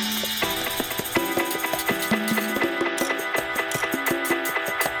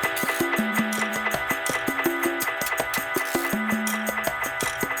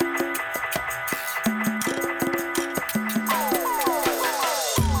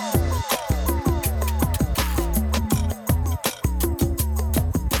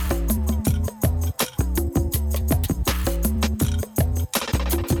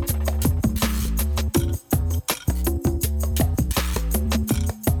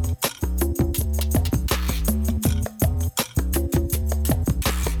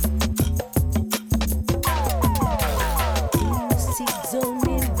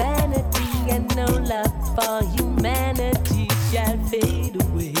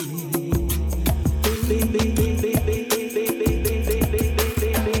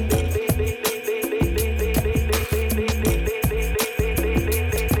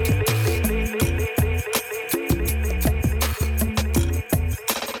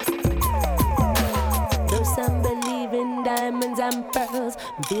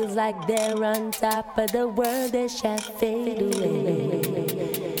 They're on top of the world, they shall fade away.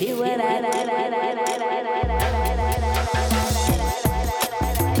 Hear what the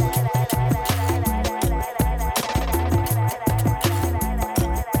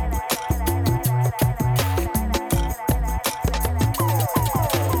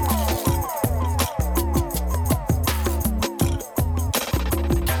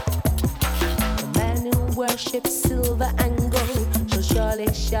man who worships silver and gold surely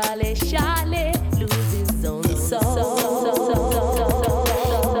lose his own soul.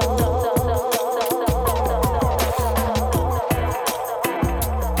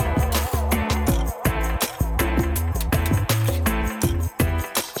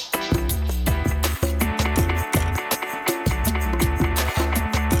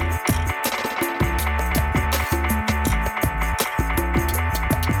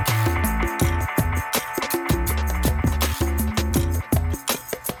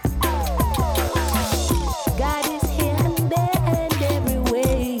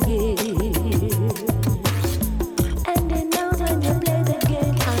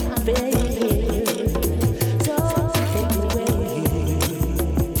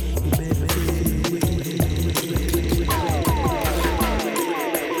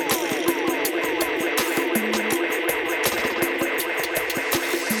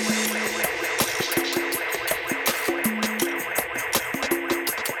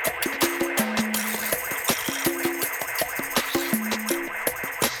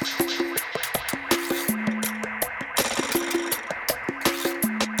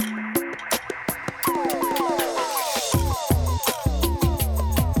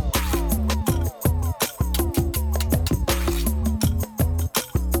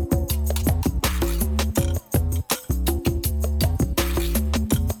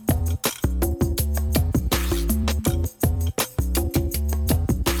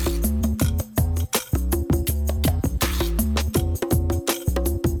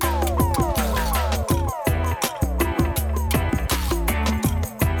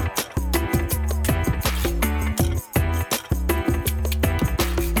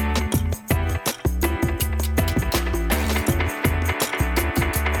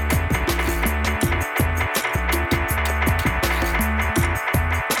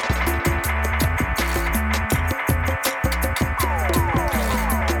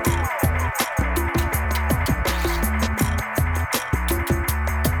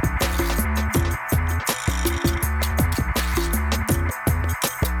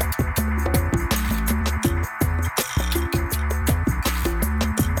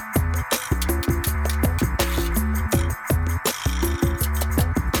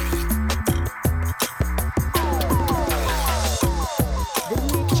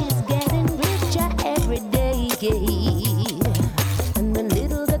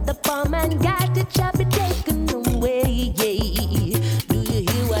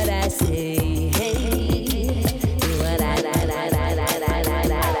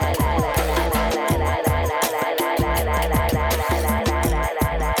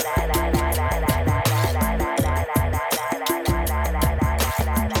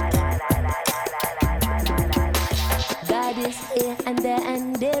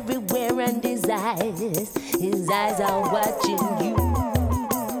 His eyes are watching you.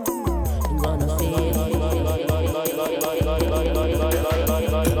 Gonna fade.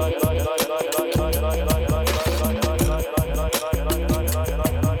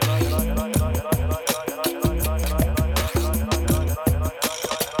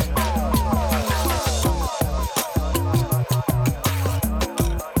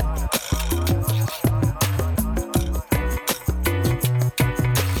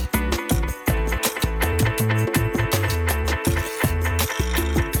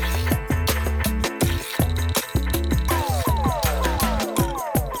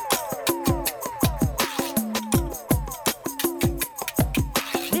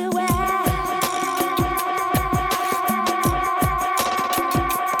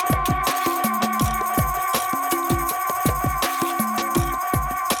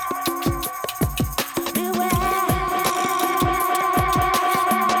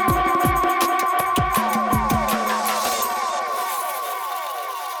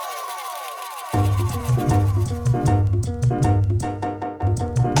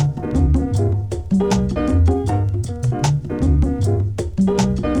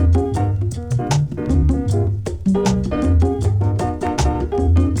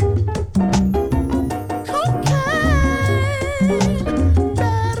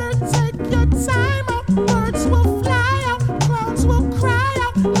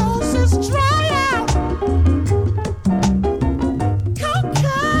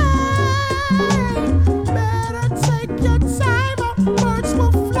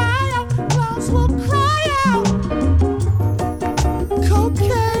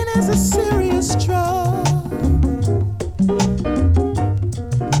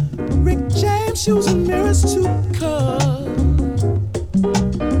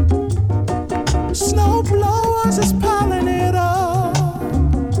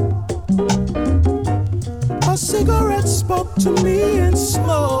 to me in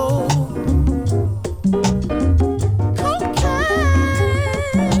smoke. Cocaine,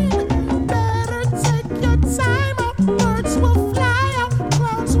 better take your time out. Birds will fly out,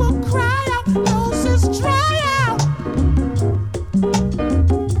 clouds will cry out, noses dry out.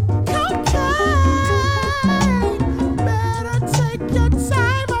 Cocaine, better take your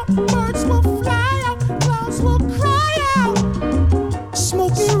time out. Birds will fly out, clouds will cry out.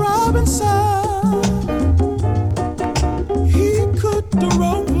 Smokey Robinson, he could have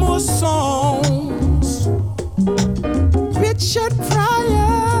wrote more songs. Richard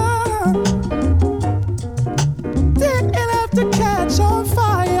Pryor didn't have to catch on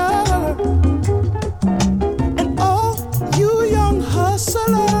fire. And all you young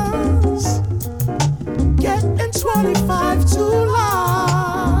hustlers getting 25 too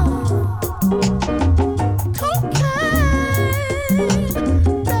loud. Cocaine,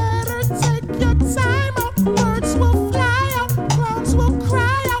 better take your time out. Birds will fly out, clouds will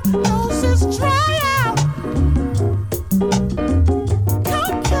cry out, noses dry out.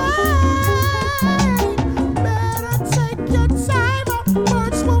 Cocaine, better take your time out.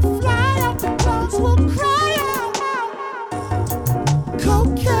 Birds will fly out, clouds will cry out.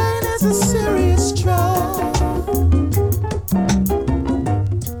 Cocaine is a serious drug.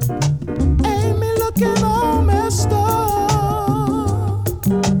 Amy looking all messed up.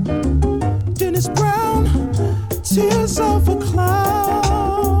 Dennis Brown, tears of a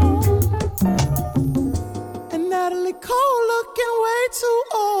clown. And Natalie Cole looking way too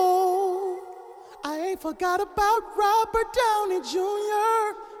old. I ain't forgot about Robert Downey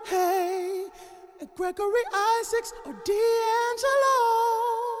Jr. Hey, and Gregory Isaacs or D'Angelo.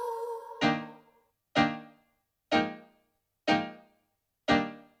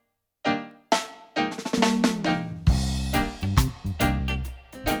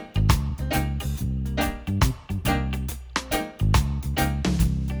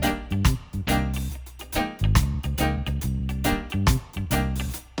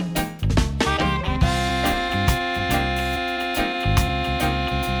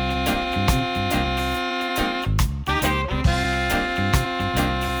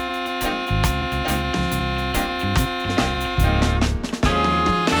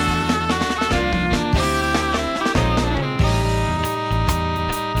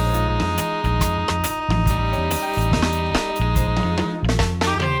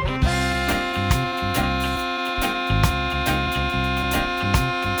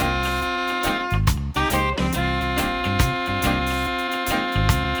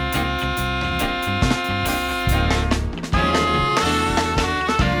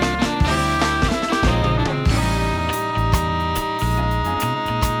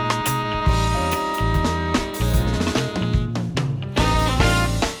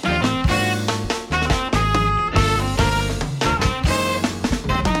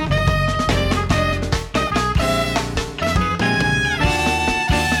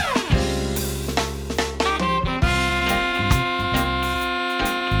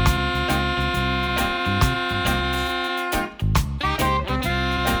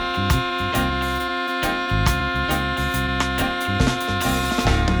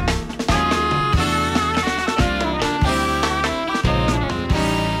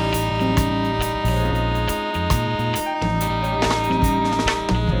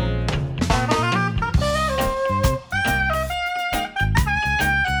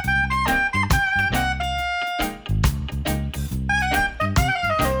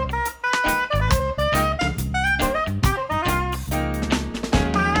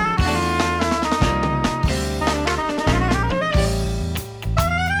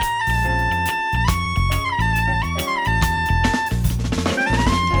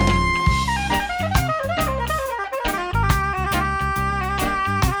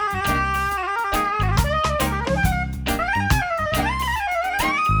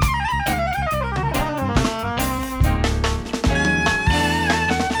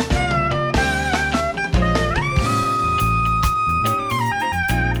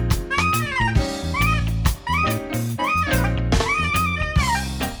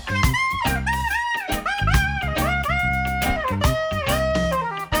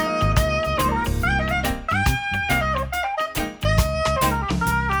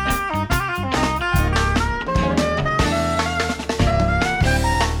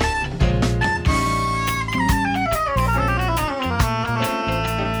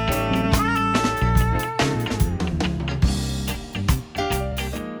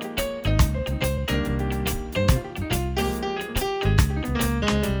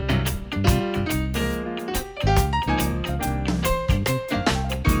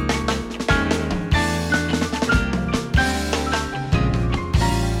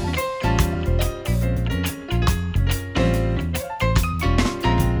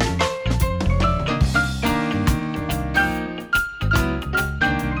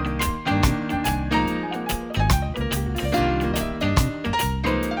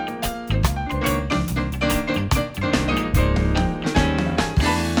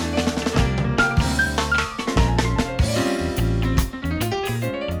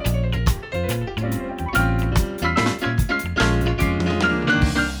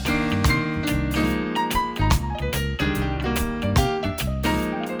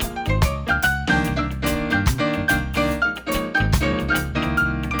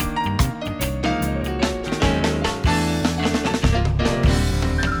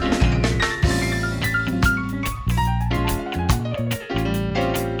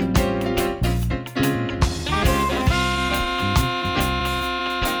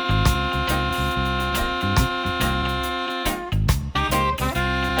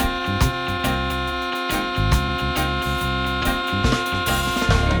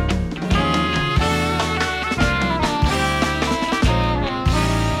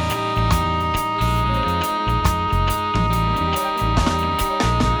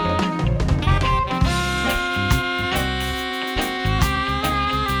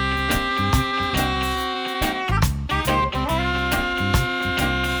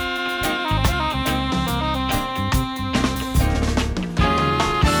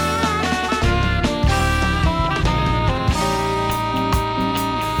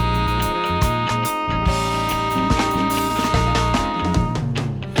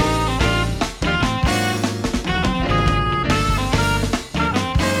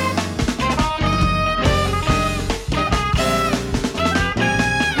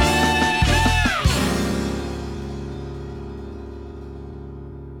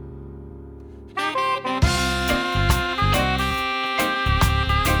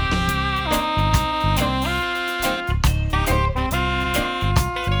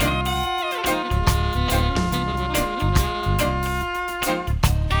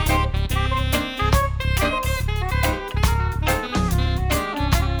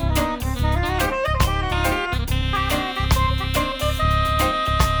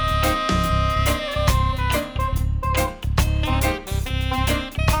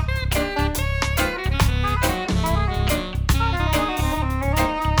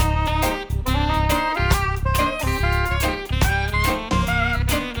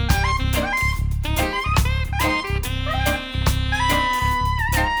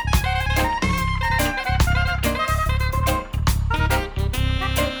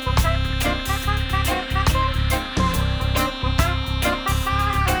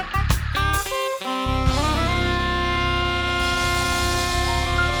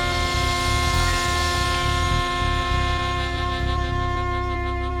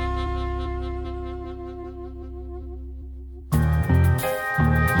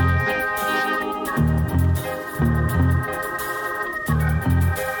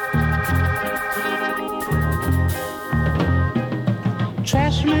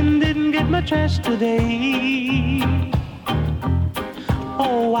 trash today.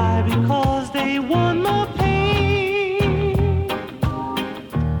 Oh, why? Because they want more pay.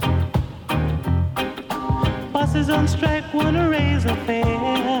 Buses on strike wanna raise a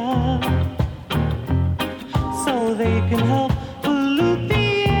fare so they can help pollute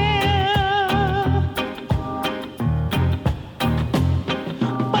the air.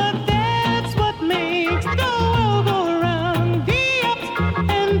 But that's what makes the world go round, the ups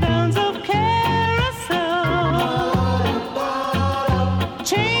and downs of carousel,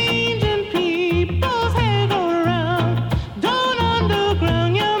 changing people's head go round. Don't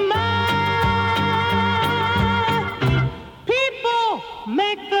underground your mind. People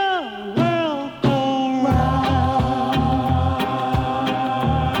make the world go round.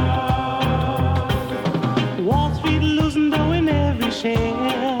 Wall Street losing dough in every share.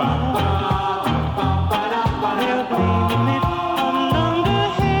 They're blaming it on longer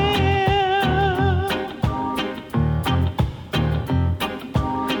hair.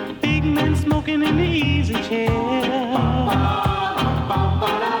 Big men smoking in the easy chair.